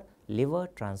go for liver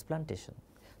transplantation.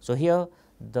 So, here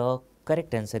the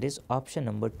correct answer is option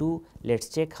number 2. Let us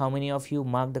check how many of you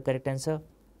mark the correct answer.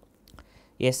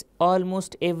 Yes,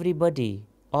 almost everybody,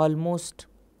 almost.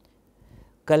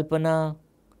 Kalpana,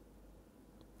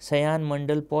 Sayan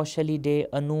Mandal, Paushali Day,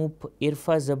 Anoop,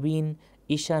 Irfa Zabeen,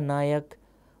 Isha Nayak,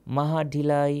 Maha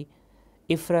Dhilai,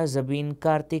 Ifra Zabeen,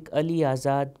 Kartik, Ali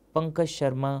Azad, Pankaj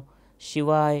Sharma,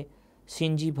 Shivai,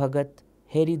 Shinji Bhagat,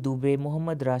 Harry Dubey,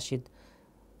 Muhammad Rashid,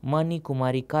 Mani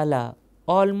Kumari Kala,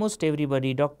 almost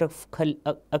everybody, Dr.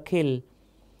 Akhil,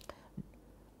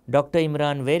 Dr.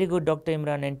 Imran, very good Dr.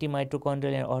 Imran,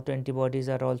 antimitochondrial and autoantibodies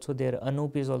are also there,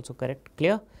 Anoop is also correct,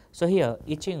 clear? So, here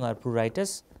itching or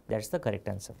pruritus, that is the correct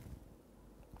answer.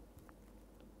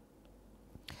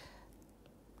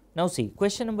 Now, see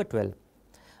question number 12.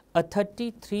 A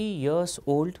 33 years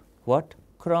old what?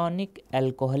 Chronic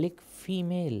alcoholic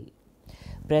female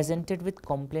presented with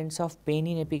complaints of pain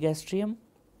in epigastrium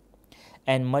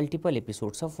and multiple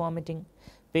episodes of vomiting.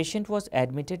 Patient was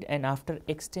admitted and after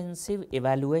extensive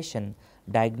evaluation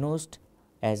diagnosed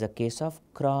as a case of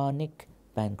chronic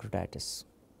pancreatitis.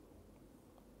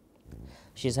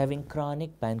 She is having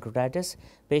chronic pancreatitis.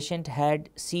 Patient had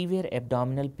severe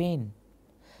abdominal pain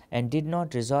and did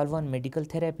not resolve on medical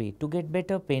therapy. To get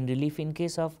better pain relief in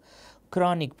case of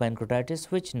chronic pancreatitis,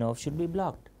 which nerve should be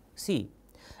blocked? See,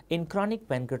 in chronic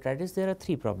pancreatitis there are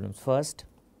 3 problems. First,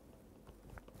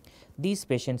 these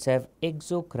patients have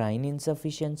exocrine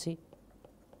insufficiency.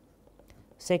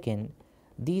 Second,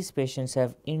 these patients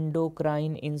have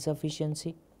endocrine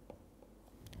insufficiency.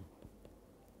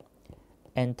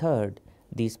 And third,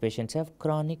 these patients have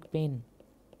chronic pain.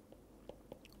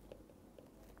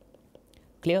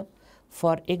 Clear?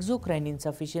 For exocrine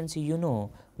insufficiency, you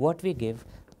know what we give?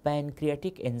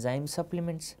 Pancreatic enzyme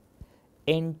supplements,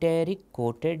 enteric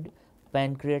coated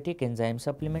pancreatic enzyme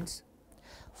supplements.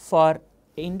 For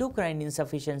endocrine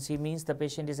insufficiency means the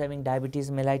patient is having diabetes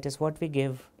mellitus. What we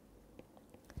give?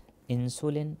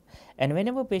 Insulin. And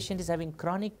whenever patient is having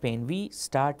chronic pain, we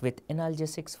start with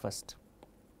analgesics first.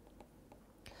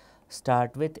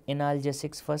 Start with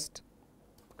analgesics first.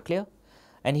 Clear?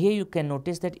 And here you can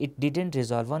notice that it didn't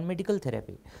resolve on medical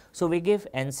therapy. So we give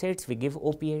NSAIDs, we give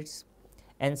opiates.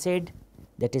 NSAID,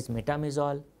 that is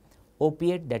metamizole.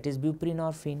 Opiate, that is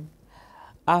buprenorphine.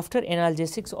 After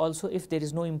analgesics also, if there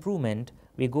is no improvement,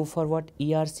 we go for what?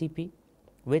 ERCP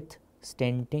with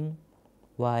stenting.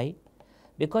 Why?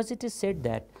 Because it is said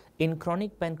that in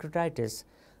chronic pancreatitis,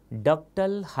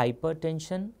 ductal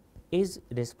hypertension is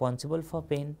responsible for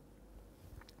pain.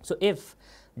 So if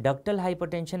ductal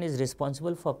hypertension is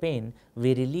responsible for pain,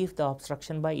 we relieve the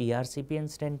obstruction by ERCP and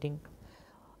stenting.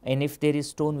 And if there is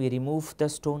stone, we remove the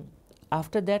stone.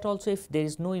 After that also, if there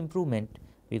is no improvement,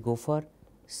 we go for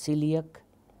celiac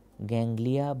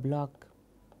ganglia block,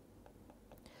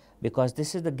 because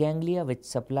this is the ganglia which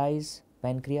supplies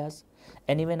pancreas.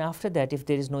 And even after that, if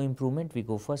there is no improvement, we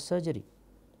go for surgery.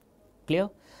 Clear?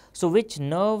 So which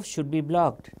nerve should be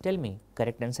blocked? Tell me.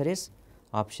 Correct answer is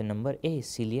option number A,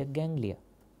 celiac ganglia.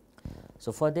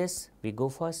 So for this, we go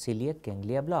for celiac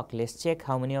ganglia block. Let's check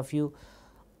how many of you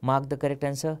mark the correct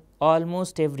answer.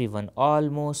 Almost everyone.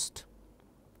 Almost.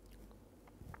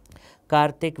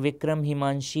 Kartik, Vikram,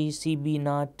 Himanshi, CB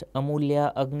Nath,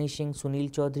 Amulya, Agni Singh, Sunil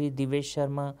Chaudhary, Divesh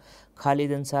Sharma,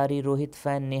 Khalid Ansari, Rohit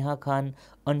Fan, Neha Khan,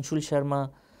 Anshul Sharma,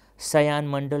 Sayan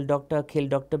Mandal, Dr. Akhil,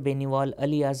 Dr. Beniwal,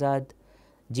 Ali Azad,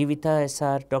 Jivita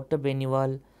SR, Dr.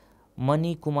 Beniwal,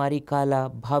 Mani Kumari Kala,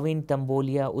 Bhavin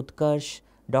Tambolia, Utkarsh,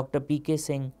 Dr. PK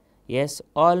Singh. Yes,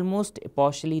 almost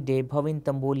partially day, Bhavin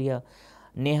Tambolia,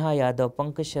 Neha Yadav,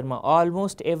 Pankaj Sharma,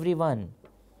 almost everyone.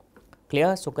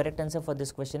 Clear? So correct answer for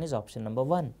this question is option number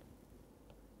 1.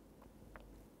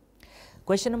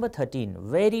 Question number 13,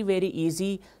 very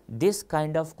easy. This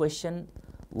kind of question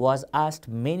was asked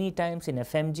many times in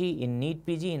FMGE, in NEET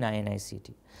PG, in INI-CET.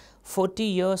 40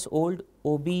 years old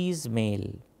obese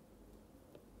male.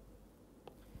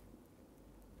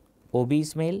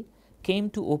 Obese male came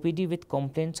to OPD with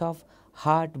complaints of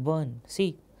heartburn.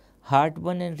 See,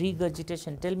 heartburn and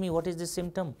regurgitation. Tell me, what is the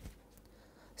symptom?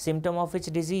 Symptom of which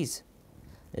disease?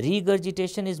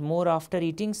 Regurgitation is more after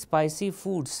eating spicy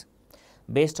foods.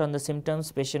 Based on the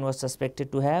symptoms, patient was suspected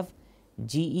to have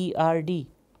GERD.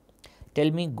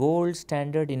 Tell me gold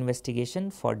standard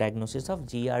investigation for diagnosis of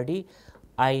GERD.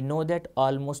 I know that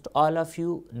almost all of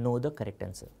you know the correct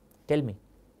answer. Tell me.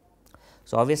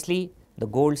 So obviously the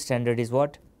gold standard is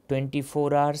what?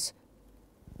 24 hours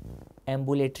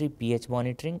ambulatory pH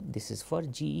monitoring. This is for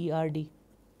GERD.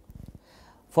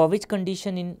 For which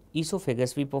condition in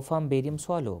esophagus we perform barium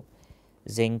swallow?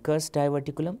 Zenker's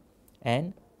diverticulum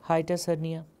and hiatus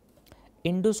hernia.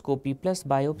 Endoscopy plus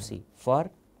biopsy for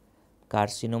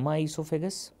carcinoma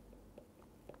esophagus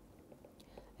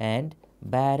and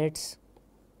Barrett's.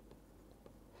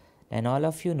 And all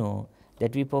of you know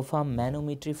that we perform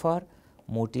manometry for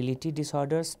motility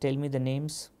disorders. Tell me the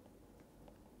names.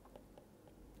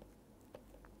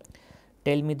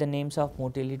 Tell me the names of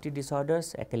motility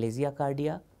disorders: achalasia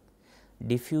cardia,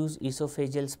 diffuse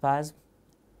esophageal spasm,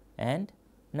 and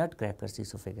nutcracker's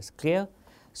esophagus. Clear?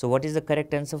 So what is the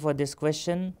correct answer for this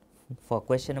question? For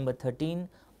question number 13,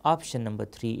 option number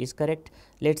 3 is correct.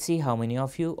 Let's see how many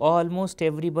of you. Almost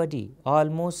everybody.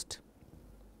 Almost.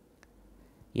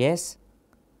 Yes.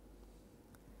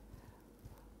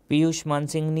 Piyush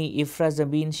Mansinghni, Ifra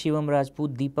Zabin, Shivam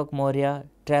Rajput, Deepak Maurya,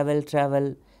 Travel,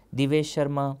 Divesh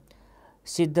Sharma,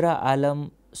 Sidra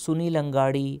Alam, Sunil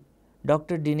Angadi,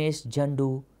 Dr. Dinesh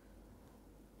Jandu,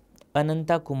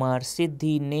 Ananta Kumar,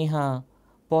 Siddhi, Neha,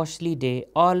 Poshli Day,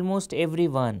 almost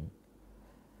everyone.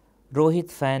 Rohit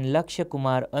Fan, Lakshya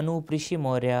Kumar, Anu, Prishi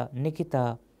Maurya,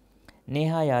 Nikita,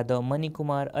 Neha Yadav, Mani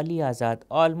Kumar, Ali Azad,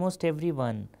 almost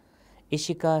everyone.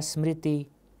 Ishika, Smriti,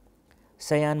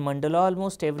 Sayan Mandal,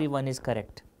 almost everyone is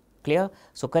correct. Clear?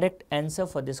 So correct answer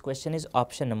for this question is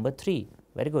option number 3.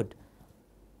 Very good.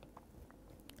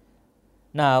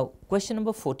 Now, question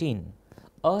number 14.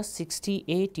 A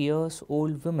 68 years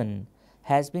old woman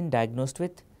has been diagnosed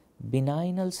with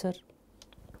benign ulcer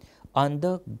on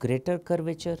the greater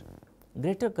curvature.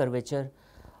 Greater curvature,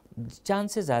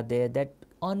 chances are there that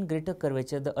on greater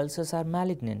curvature the ulcers are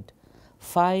malignant.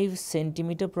 5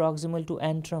 centimeter proximal to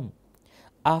antrum.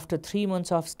 After 3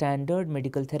 months of standard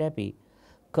medical therapy,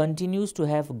 continues to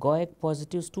have Goyak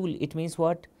positive stool. It means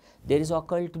what? There is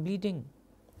occult bleeding.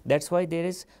 That's why there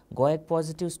is Goyak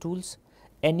positive stools.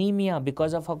 Anemia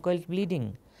because of occult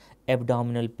bleeding.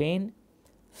 Abdominal pain.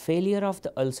 Failure of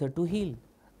the ulcer to heal.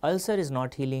 Ulcer is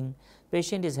not healing.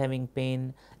 Patient is having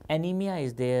pain. Anemia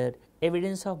is there.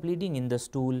 evidence of bleeding in the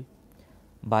stool.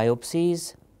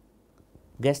 Biopsies,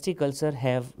 gastric ulcer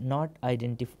have not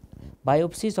identified.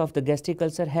 Biopsies of the gastric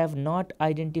ulcer have not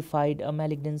identified a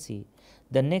malignancy.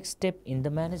 The next step in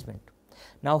the management.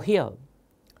 Now here,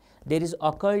 there is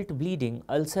occult bleeding,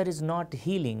 ulcer is not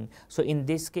healing. So in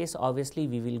this case, obviously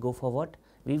we will go for what?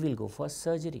 We will go for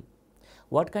surgery.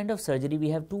 What kind of surgery? We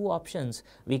have two options.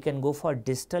 We can go for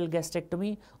distal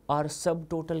gastrectomy or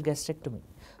subtotal gastrectomy.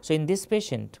 So in this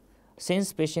patient,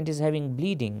 since patient is having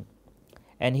bleeding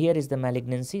and here is the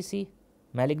malignancy, see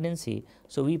malignancy,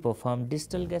 so we perform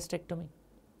distal gastrectomy.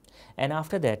 And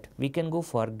after that we can go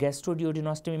for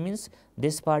gastroduodenostomy, means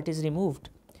this part is removed,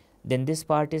 then this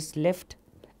part is left,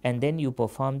 and then you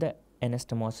perform the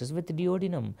anastomosis with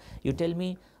duodenum. You tell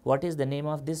me what is the name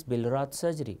of this Billroth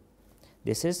surgery?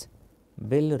 This is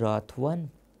Billroth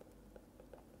 1.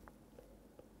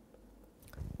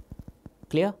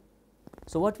 Clear?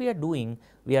 So what we are doing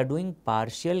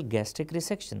partial gastric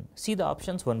resection. See the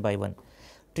options one by one.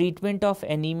 Treatment of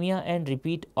anemia and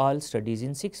repeat all studies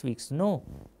in 6 weeks. No.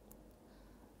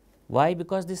 Why?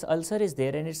 Because this ulcer is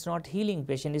there and it's not healing.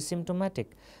 Patient is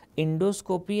symptomatic.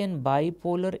 Endoscopy and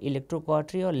bipolar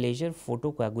electrocautery or laser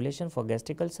photocoagulation for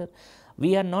gastric ulcer.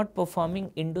 We are not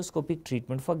performing endoscopic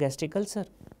treatment for gastric ulcer.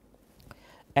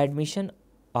 Admission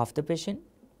of the patient,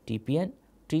 TPN,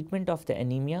 treatment of the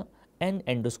anemia and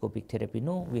endoscopic therapy.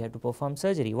 No, we have to perform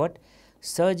surgery. What?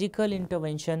 Surgical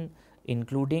intervention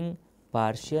including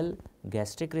partial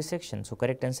gastric resection. So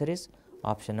correct answer is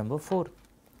option number 4.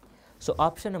 So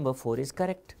option number 4 is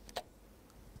correct.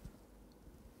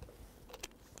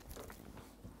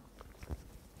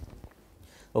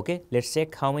 Okay, let's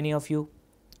check how many of you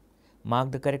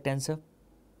mark the correct answer.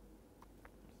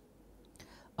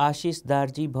 Ashish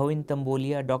Darji, Bhavin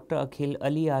Tambolia, Dr. Akhil,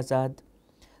 Ali Azad,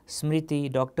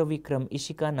 Smriti, Dr. Vikram,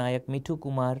 Ishika Nayak, Mithu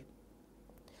Kumar,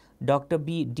 Dr.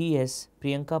 DS,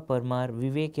 Priyanka Parmar,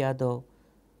 Vivek Yadav,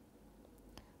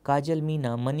 Kajal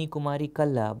Meena, Mani Kumari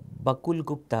Kalla, Bakul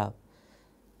Gupta,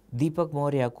 Deepak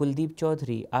Maurya, Kuldeep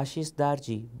Chaudhary, Ashish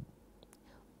Darji,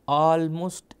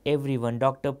 almost everyone,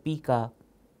 Dr. Pika,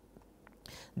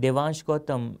 Devansh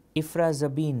Gautam, Ifra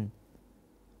Zabin,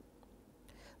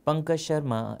 Pankaj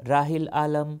Sharma, Rahil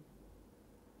Alam,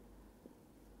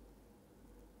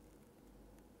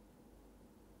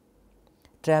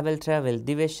 Travel,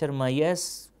 Divesh Sharma.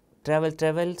 Yes,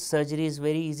 travel, surgery is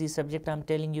very easy subject, I'm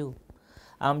telling you.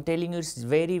 It's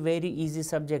very, very easy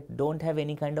subject. Don't have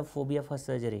any kind of phobia for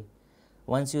surgery.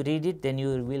 Once you read it, then you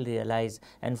will realize.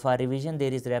 And for revision,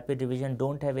 there is rapid revision.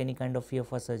 Don't have any kind of fear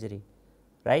for surgery.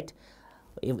 Right?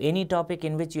 If any topic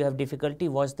in which you have difficulty,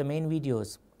 watch the main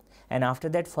videos. And after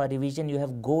that, for revision, you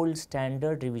have gold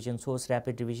standard revision, source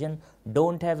rapid revision.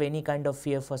 Don't have any kind of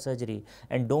fear for surgery.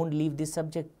 And don't leave this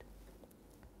subject.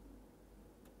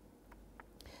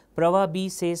 Prava B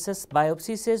says,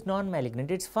 biopsy says non-malignant.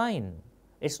 It's fine.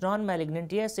 It's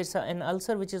non-malignant. Yes, it's an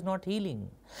ulcer which is not healing.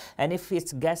 And if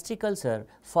it's gastric ulcer,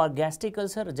 for gastric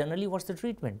ulcer, generally what's the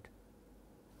treatment?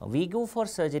 We go for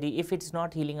surgery if it's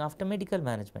not healing after medical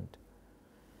management.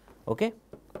 Okay.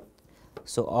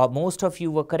 So most of you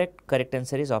were correct. Correct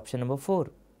answer is option number 4.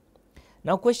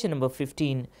 Now question number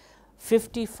 15.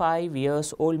 55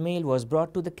 years old male was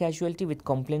brought to the casualty with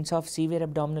complaints of severe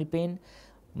abdominal pain,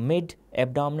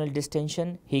 mid-abdominal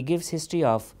distension. He gives history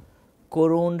of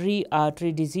coronary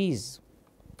artery disease.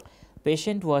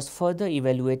 Patient was further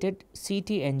evaluated.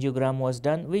 CT angiogram was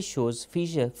done, which shows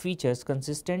features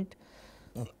consistent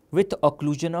with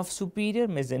occlusion of superior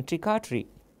mesenteric artery.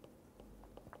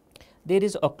 There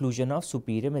is occlusion of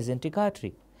superior mesenteric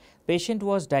artery. Patient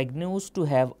was diagnosed to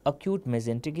have acute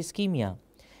mesenteric ischemia.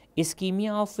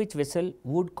 Ischemia of which vessel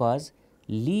would cause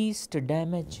least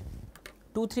damage?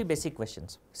 2-3 basic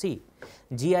questions. See,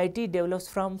 GIT develops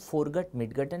from foregut,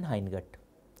 midgut and hindgut.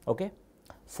 Okay.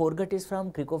 Foregut is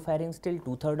from cricopharynx till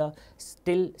 2/3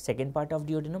 till second part of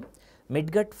duodenum.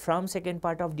 Midgut from second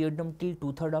part of duodenum till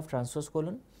 2/3 of transverse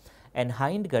colon. And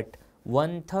hindgut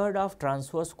 1/3 of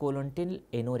transverse colon till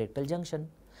anorectal junction.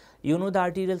 You know the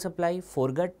arterial supply: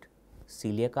 foregut,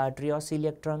 celiac artery or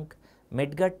celiac trunk;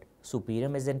 midgut, superior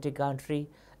mesenteric artery;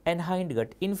 and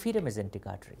hindgut, inferior mesenteric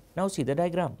artery. Now see the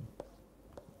diagram.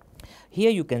 Here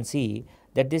you can see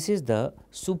that this is the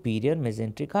superior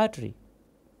mesenteric artery.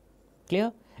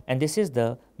 Clear? And this is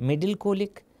the middle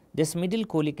colic. This middle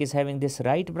colic is having this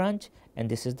right branch and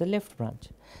this is the left branch.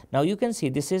 Now you can see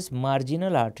this is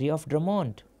marginal artery of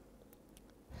Drummond.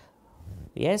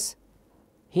 Yes,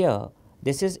 here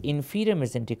this is inferior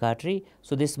mesenteric artery.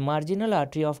 So this marginal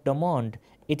artery of Drummond,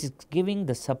 it is giving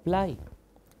the supply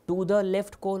to the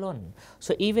left colon.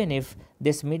 So even if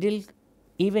this middle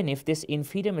even if this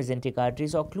inferior mesenteric artery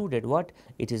is occluded, what?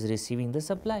 It is receiving the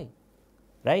supply,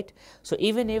 right? So,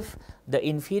 even if the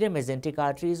inferior mesenteric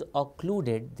artery is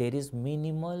occluded, there is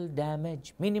minimal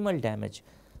damage,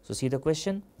 So, see the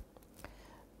question,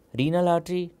 renal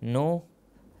artery, no.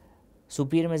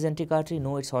 Superior mesenteric artery,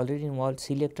 no, it's already involved.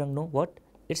 Celiac trunk, no. What?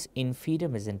 It's inferior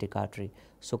mesenteric artery.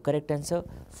 So, correct answer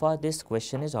for this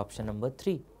question is option number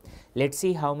 3. Let's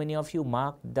see how many of you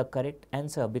marked the correct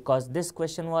answer, because this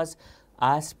question was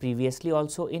asked previously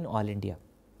also in All India.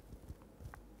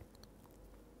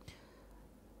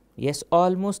 Yes,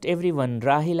 almost everyone.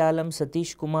 Rahil Alam,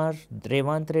 Satish Kumar,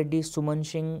 Revant Reddy, Suman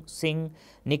Singh,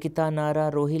 Nikita Nara,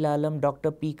 Rohil Alam,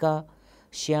 Dr. Pika,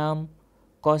 Shyam,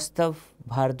 Kaustav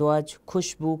Bhardwaj,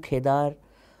 Khushbu Khedar,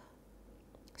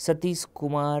 Satish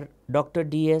Kumar, Dr.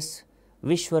 DS,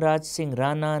 Vishwaraj Singh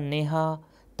Rana, Neha,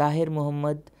 Tahir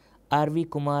Muhammad, RV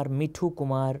Kumar, Mithu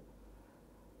Kumar,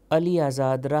 Ali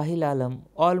Azad, Rahil Alam,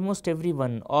 almost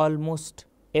everyone,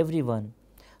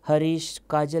 Harish,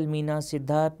 Kajal Meena,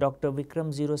 Siddharth, Dr.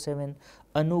 Vikram 07,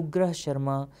 Anugrah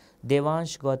Sharma,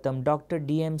 Devansh Gautam, Dr.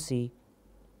 DMC,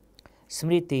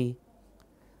 Smriti,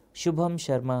 Shubham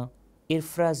Sharma,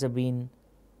 Irfra Zabin,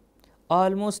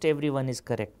 almost everyone is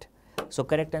correct. So,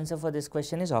 correct answer for this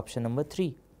question is option number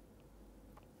 3.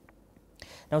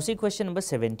 Now, see question number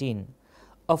 17.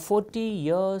 A 40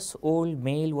 years old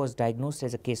male was diagnosed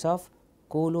as a case of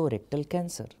colorectal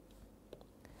cancer.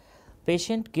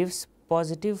 Patient gives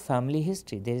positive family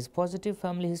history. There is positive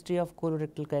family history of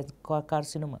colorectal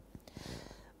carcinoma.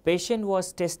 Patient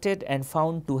was tested and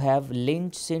found to have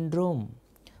Lynch syndrome.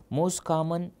 Most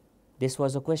common, this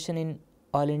was a question in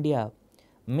All India,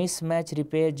 mismatch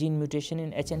repair gene mutation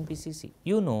in HNPCC.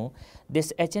 You know,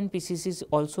 this HNPCC is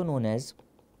also known as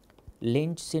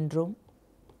Lynch syndrome.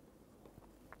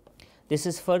 This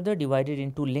is further divided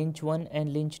into Lynch 1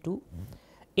 and Lynch 2.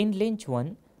 In Lynch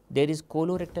 1, there is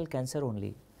colorectal cancer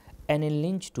only, and in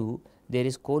Lynch 2, there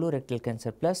is colorectal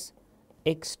cancer plus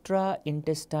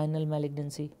extraintestinal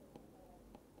malignancy.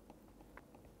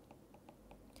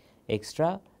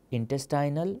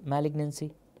 Extraintestinal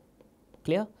malignancy.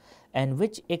 Clear? And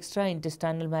which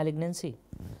extraintestinal malignancy?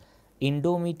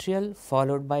 Endometrial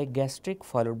followed by gastric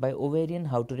followed by ovarian.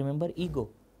 How to remember? Ego.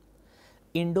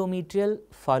 Endometrial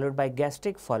followed by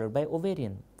gastric followed by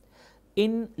ovarian.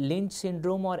 In Lynch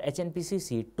syndrome or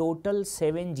HNPCC, total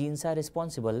 7 genes are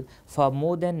responsible for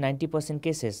more than 90%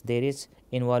 cases. There is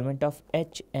involvement of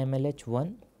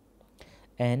HMLH1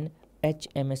 and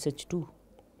HMSH2.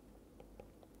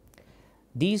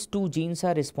 These 2 genes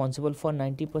are responsible for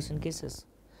 90% cases.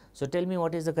 So, tell me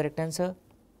what is the correct answer?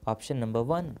 Option number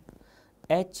 1,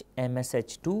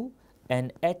 HMSH2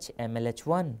 and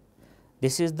HMLH1.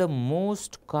 This is the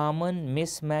most common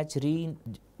mismatch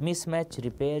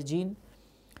repair gene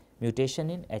mutation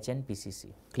in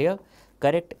HNPCC. Clear?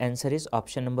 Correct answer is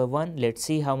option number 1. Let's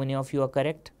see how many of you are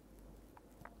correct.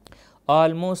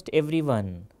 Almost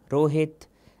everyone. Rohit,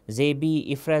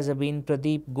 Zebi, Ifra Zabin,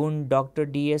 Pradeep, Gund, Dr.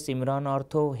 DS, Imran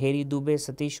Ortho, Harry Dubey,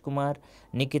 Satish Kumar,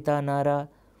 Nikita Nara,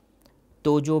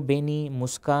 Tojo Beni,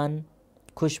 Muskan,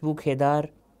 Khushbu Khedar,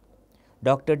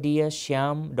 Dr. DS,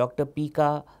 Shyam, Dr.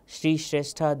 Pika, Shri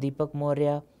Shrestha, Deepak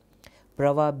Maurya,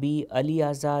 Prava B, Ali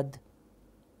Azad,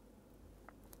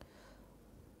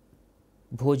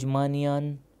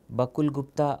 Bhojmanian, Bakul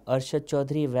Gupta, Arshad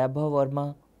Chaudhary, Vaibhav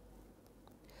Verma,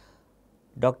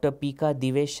 Dr. Pika,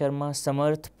 Divesh Sharma,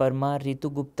 Samarth Parmar,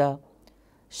 Ritu Gupta,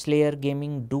 Slayer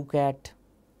Gaming, Ducat.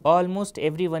 Almost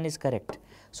everyone is correct.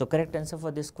 So, correct answer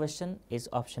for this question is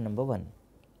option number 1.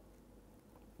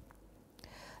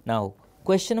 Now,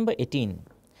 question number 18.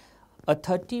 A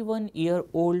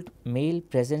 31-year-old male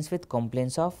presents with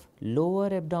complaints of lower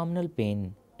abdominal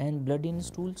pain and blood in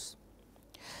stools.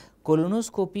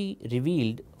 Colonoscopy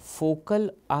revealed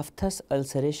focal aphthous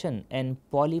ulceration and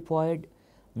polypoid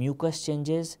mucus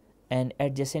changes and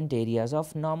adjacent areas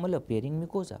of normal appearing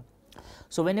mucosa.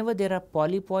 So, whenever there are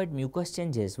polypoid mucus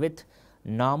changes with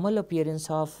normal appearance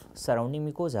of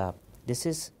surrounding mucosa, this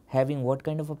is having what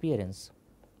kind of appearance?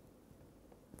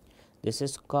 This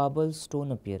is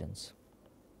cobblestone appearance,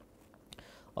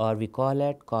 or we call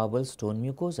it cobblestone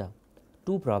mucosa.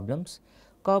 2 problems: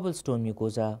 cobblestone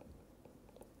mucosa,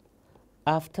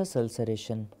 aphthous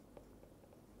ulceration.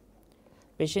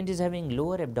 Patient is having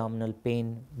lower abdominal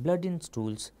pain, blood in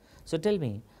stools. So, tell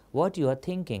me what you are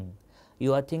thinking.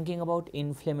 You are thinking about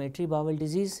inflammatory bowel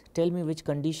disease. Tell me which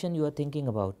condition you are thinking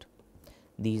about.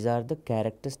 These are the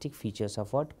characteristic features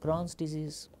of what? Crohn's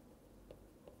disease.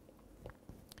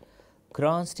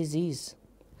 Crohn's disease.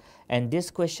 And this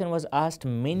question was asked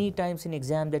many times in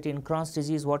exam, that in Crohn's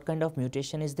disease what kind of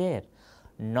mutation is there?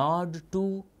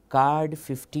 NOD2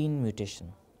 CARD15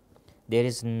 mutation. There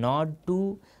is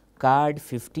NOD2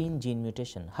 CARD15 gene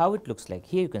mutation. How it looks like?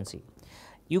 Here you can see.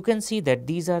 You can see that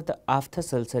these are the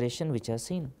aphthous ulceration which are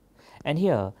seen. And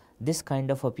here, this kind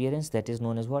of appearance, that is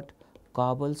known as what?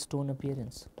 Cobblestone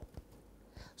appearance.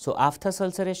 So, aphthous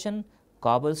ulceration,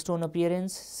 cobblestone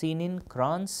appearance seen in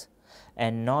Crohn's,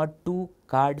 and NOD2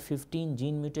 CARD15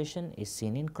 gene mutation is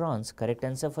seen in Crohn's. Correct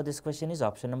answer for this question is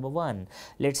option number 1.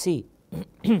 Let's see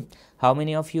how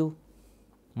many of you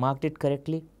marked it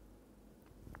correctly.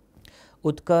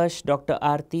 Utkarsh, Dr.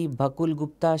 Aarti, Bhakul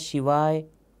Gupta, Shivay,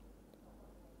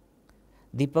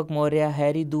 Deepak Maurya,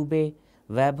 Harry Dubey,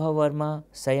 Vaibhav Verma,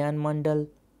 Sayan Mandal,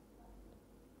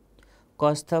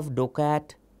 Kausthav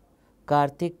Dokat,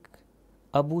 Karthik,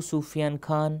 Abu Sufyan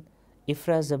Khan,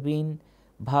 Ifra Zabin,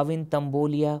 Bhavin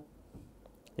Tambolia,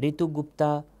 Ritu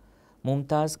Gupta,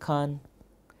 Mumtaz Khan,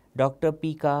 Dr.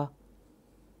 Pika.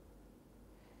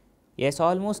 Yes,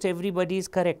 almost everybody is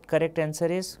correct. Correct answer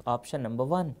is option number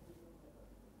 1.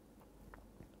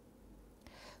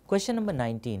 Question number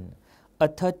 19. A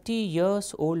 30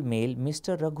 years old male,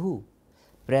 Mr. Raghu,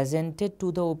 presented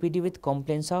to the OPD with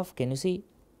complaints of, can you see,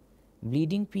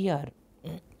 bleeding PR.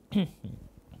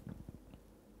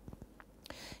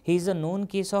 He is a known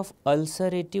case of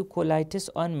ulcerative colitis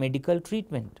on medical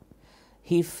treatment.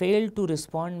 He failed to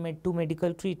respond to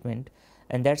medical treatment,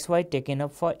 and that's why taken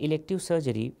up for elective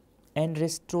surgery and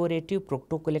restorative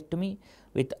proctocolectomy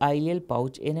with ileal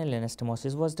pouch anal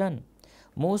anastomosis was done.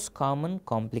 Most common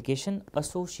complication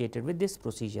associated with this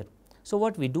procedure. So,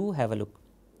 what we do, have a look.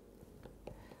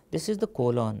 This is the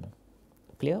colon,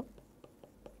 clear?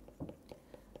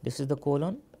 This is the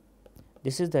colon,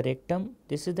 this is the rectum,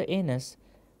 this is the anus.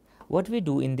 What we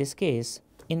do in this case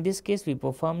we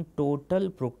perform total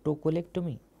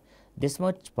proctocolectomy. This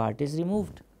much part is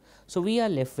removed. So, we are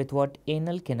left with what?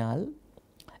 Anal canal,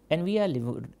 and we are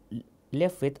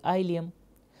left with ileum.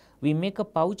 We make a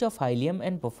pouch of ileum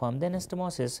and perform the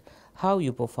anastomosis. How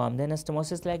you perform the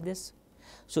anastomosis? Like this.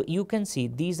 So, you can see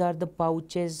these are the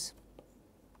pouches.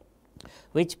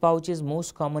 Which pouch is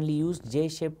most commonly used?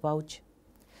 J-shaped pouch.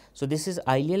 So, this is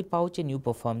ileal pouch and you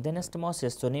perform the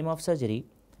anastomosis. So, name of surgery,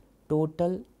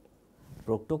 total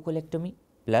proctocolectomy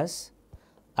plus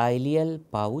ileal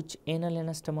pouch anal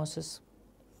anastomosis.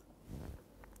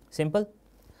 Simple.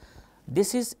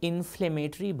 This is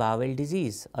inflammatory bowel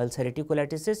disease. Ulcerative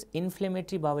colitis is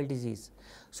inflammatory bowel disease.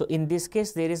 So, in this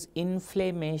case there is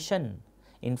inflammation.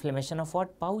 Inflammation of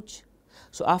what? Pouch.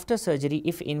 So, after surgery,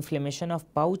 if inflammation of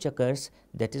pouch occurs,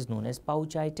 that is known as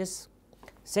pouchitis.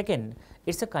 Second,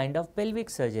 it is a kind of pelvic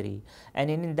surgery, and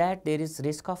in that there is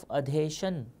risk of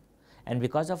adhesion, and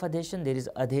because of adhesion there is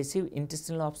adhesive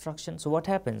intestinal obstruction. So, what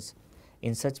happens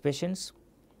in such patients?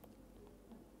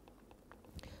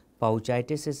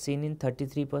 Pouchitis is seen in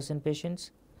 33% patients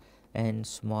and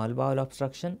small bowel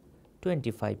obstruction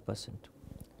 25%.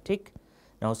 Tick.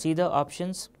 Now, see the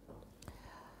options.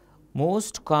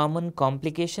 Most common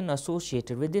complication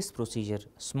associated with this procedure: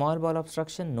 small bowel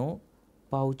obstruction, no.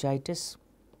 Pouchitis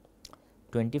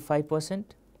 25%,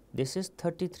 this is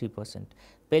 33%.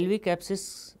 Pelvic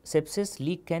abscess, sepsis,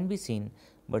 leak can be seen,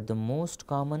 but the most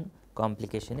common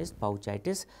complication is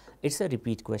pouchitis. It's a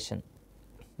repeat question.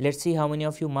 Let's see how many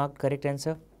of you marked correct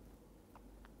answer.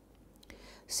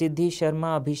 Siddhi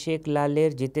Sharma, Abhishek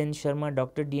Laler, Jiten Sharma,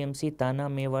 Dr. DMC, Tana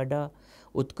Mewada,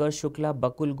 Utkarsh Shukla,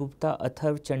 Bakul Gupta,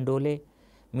 Atharv Chandole,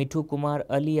 Mithu Kumar,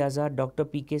 Ali Azad, Dr.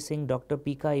 PK Singh, Dr.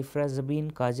 Pika, Ifra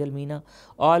Zabin, Kajal Meena,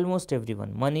 almost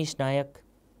everyone. Manish Nayak,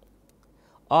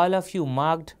 all of you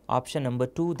marked option number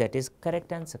 2, that is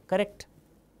correct answer. Correct.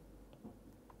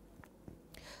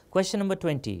 Question number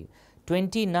 20.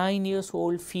 29 years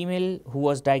old female who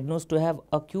was diagnosed to have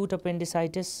acute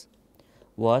appendicitis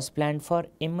was planned for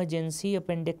emergency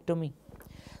appendectomy.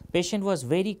 Patient was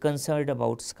very concerned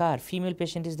about scar. Female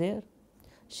patient is there.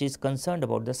 She is concerned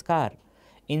about the scar.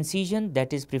 Incision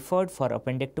that is preferred for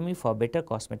appendectomy for better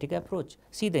cosmetic approach.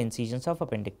 See the incisions of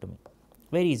appendectomy.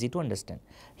 Very easy to understand.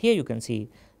 Here you can see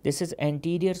this is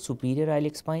anterior superior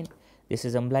iliac spine. This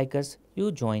is umbilicus.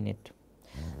 You join it.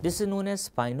 This is known as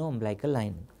spino-umbilical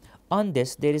line. On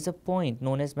this there is a point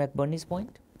known as McBurney's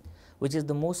point, which is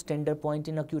the most tender point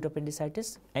in acute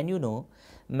appendicitis, and you know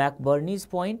McBurney's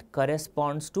point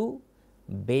corresponds to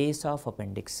base of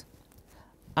appendix.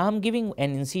 I am giving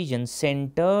an incision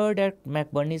centered at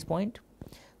McBurney's point,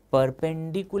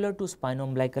 perpendicular to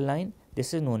spino-umbilical line.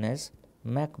 This is known as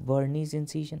McBurney's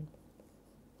incision.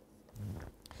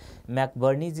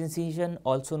 McBurney's incision,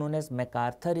 also known as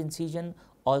MacArthur incision,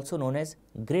 also known as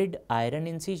gridiron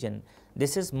incision.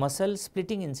 This is muscle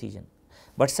splitting incision.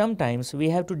 But sometimes we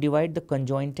have to divide the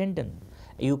conjoint tendon.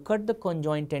 You cut the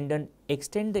conjoint tendon,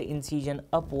 extend the incision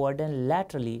upward and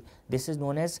laterally. This is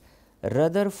known as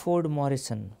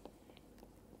Rutherford-Morrison.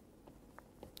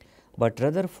 But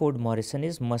Rutherford-Morrison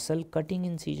is muscle cutting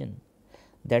incision.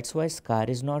 That's why scar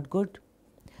is not good.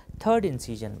 Third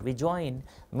incision, we join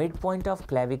midpoint of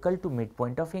clavicle to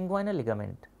midpoint of inguinal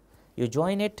ligament. You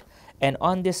join it, and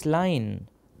on this line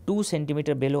 2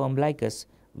 cm below umbilicus,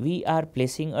 we are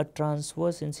placing a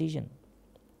transverse incision.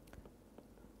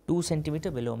 2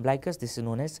 cm below umbilicus, this is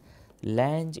known as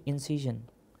Lange incision.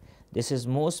 This is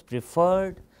most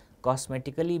preferred,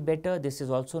 cosmetically better. This is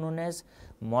also known as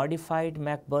modified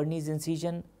McBurney's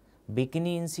incision,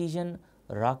 Bikini incision,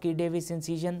 Rocky Davis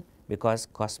incision, because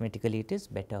cosmetically it is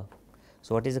better.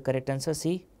 So what is the correct answer?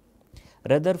 C.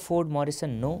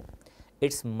 Rutherford-Morrison, no.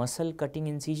 It's muscle cutting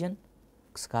incision.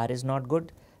 Scar is not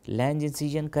good. Lange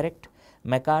incision, correct.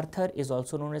 MacArthur is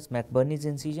also known as McBurney's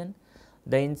incision.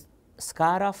 The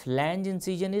scar of Lange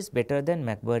incision is better than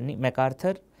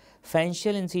MacArthur.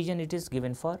 Phalangeal incision, it is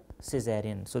given for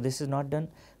cesarean. So this is not done.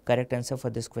 Correct answer for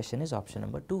this question is option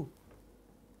number 2.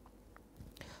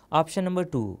 Option number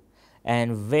 2.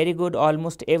 And very good,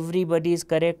 almost everybody is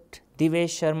correct.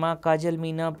 Divesh Sharma, Kajal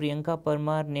Meena, Priyanka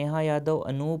Parmar, Neha Yadav,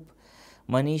 Anoop,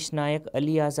 Manish Nayak,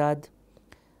 Ali Azad,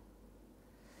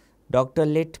 Dr.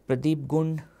 Lit, Pradeep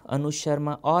Gund, Anush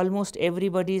Sharma, almost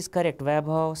everybody is correct.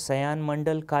 Vaibhav, Sayan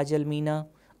Mandal, Kajal Meena,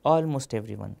 almost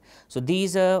everyone. So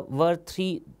these were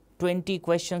 20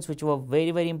 questions which were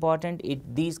very, very important.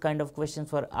 These kind of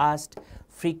questions were asked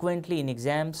frequently in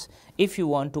exams. If you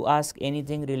want to ask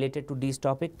anything related to this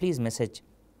topic, please message.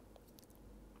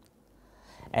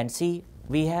 And see,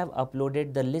 we have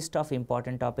uploaded the list of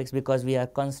important topics because we are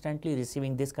constantly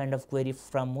receiving this kind of query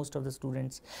from most of the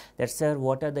students that, sir,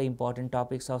 what are the important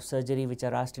topics of surgery which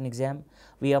are asked in exam?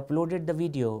 We uploaded the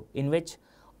video in which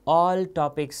all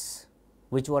topics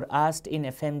which were asked in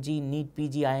FMGE, NEET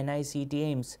PG, INI-CET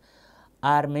aims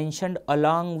are mentioned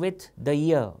along with the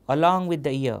year,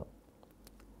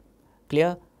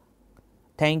 Clear?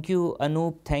 Thank you,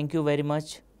 Anoop. Thank you very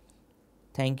much.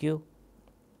 Thank you.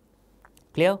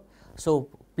 Clear? So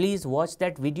please watch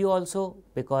that video also,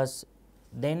 because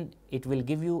then it will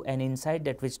give you an insight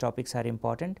that which topics are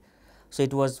important. So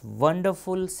it was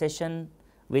wonderful session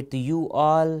with you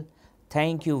all.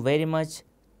 Thank you very much.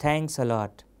 Thanks a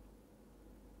lot.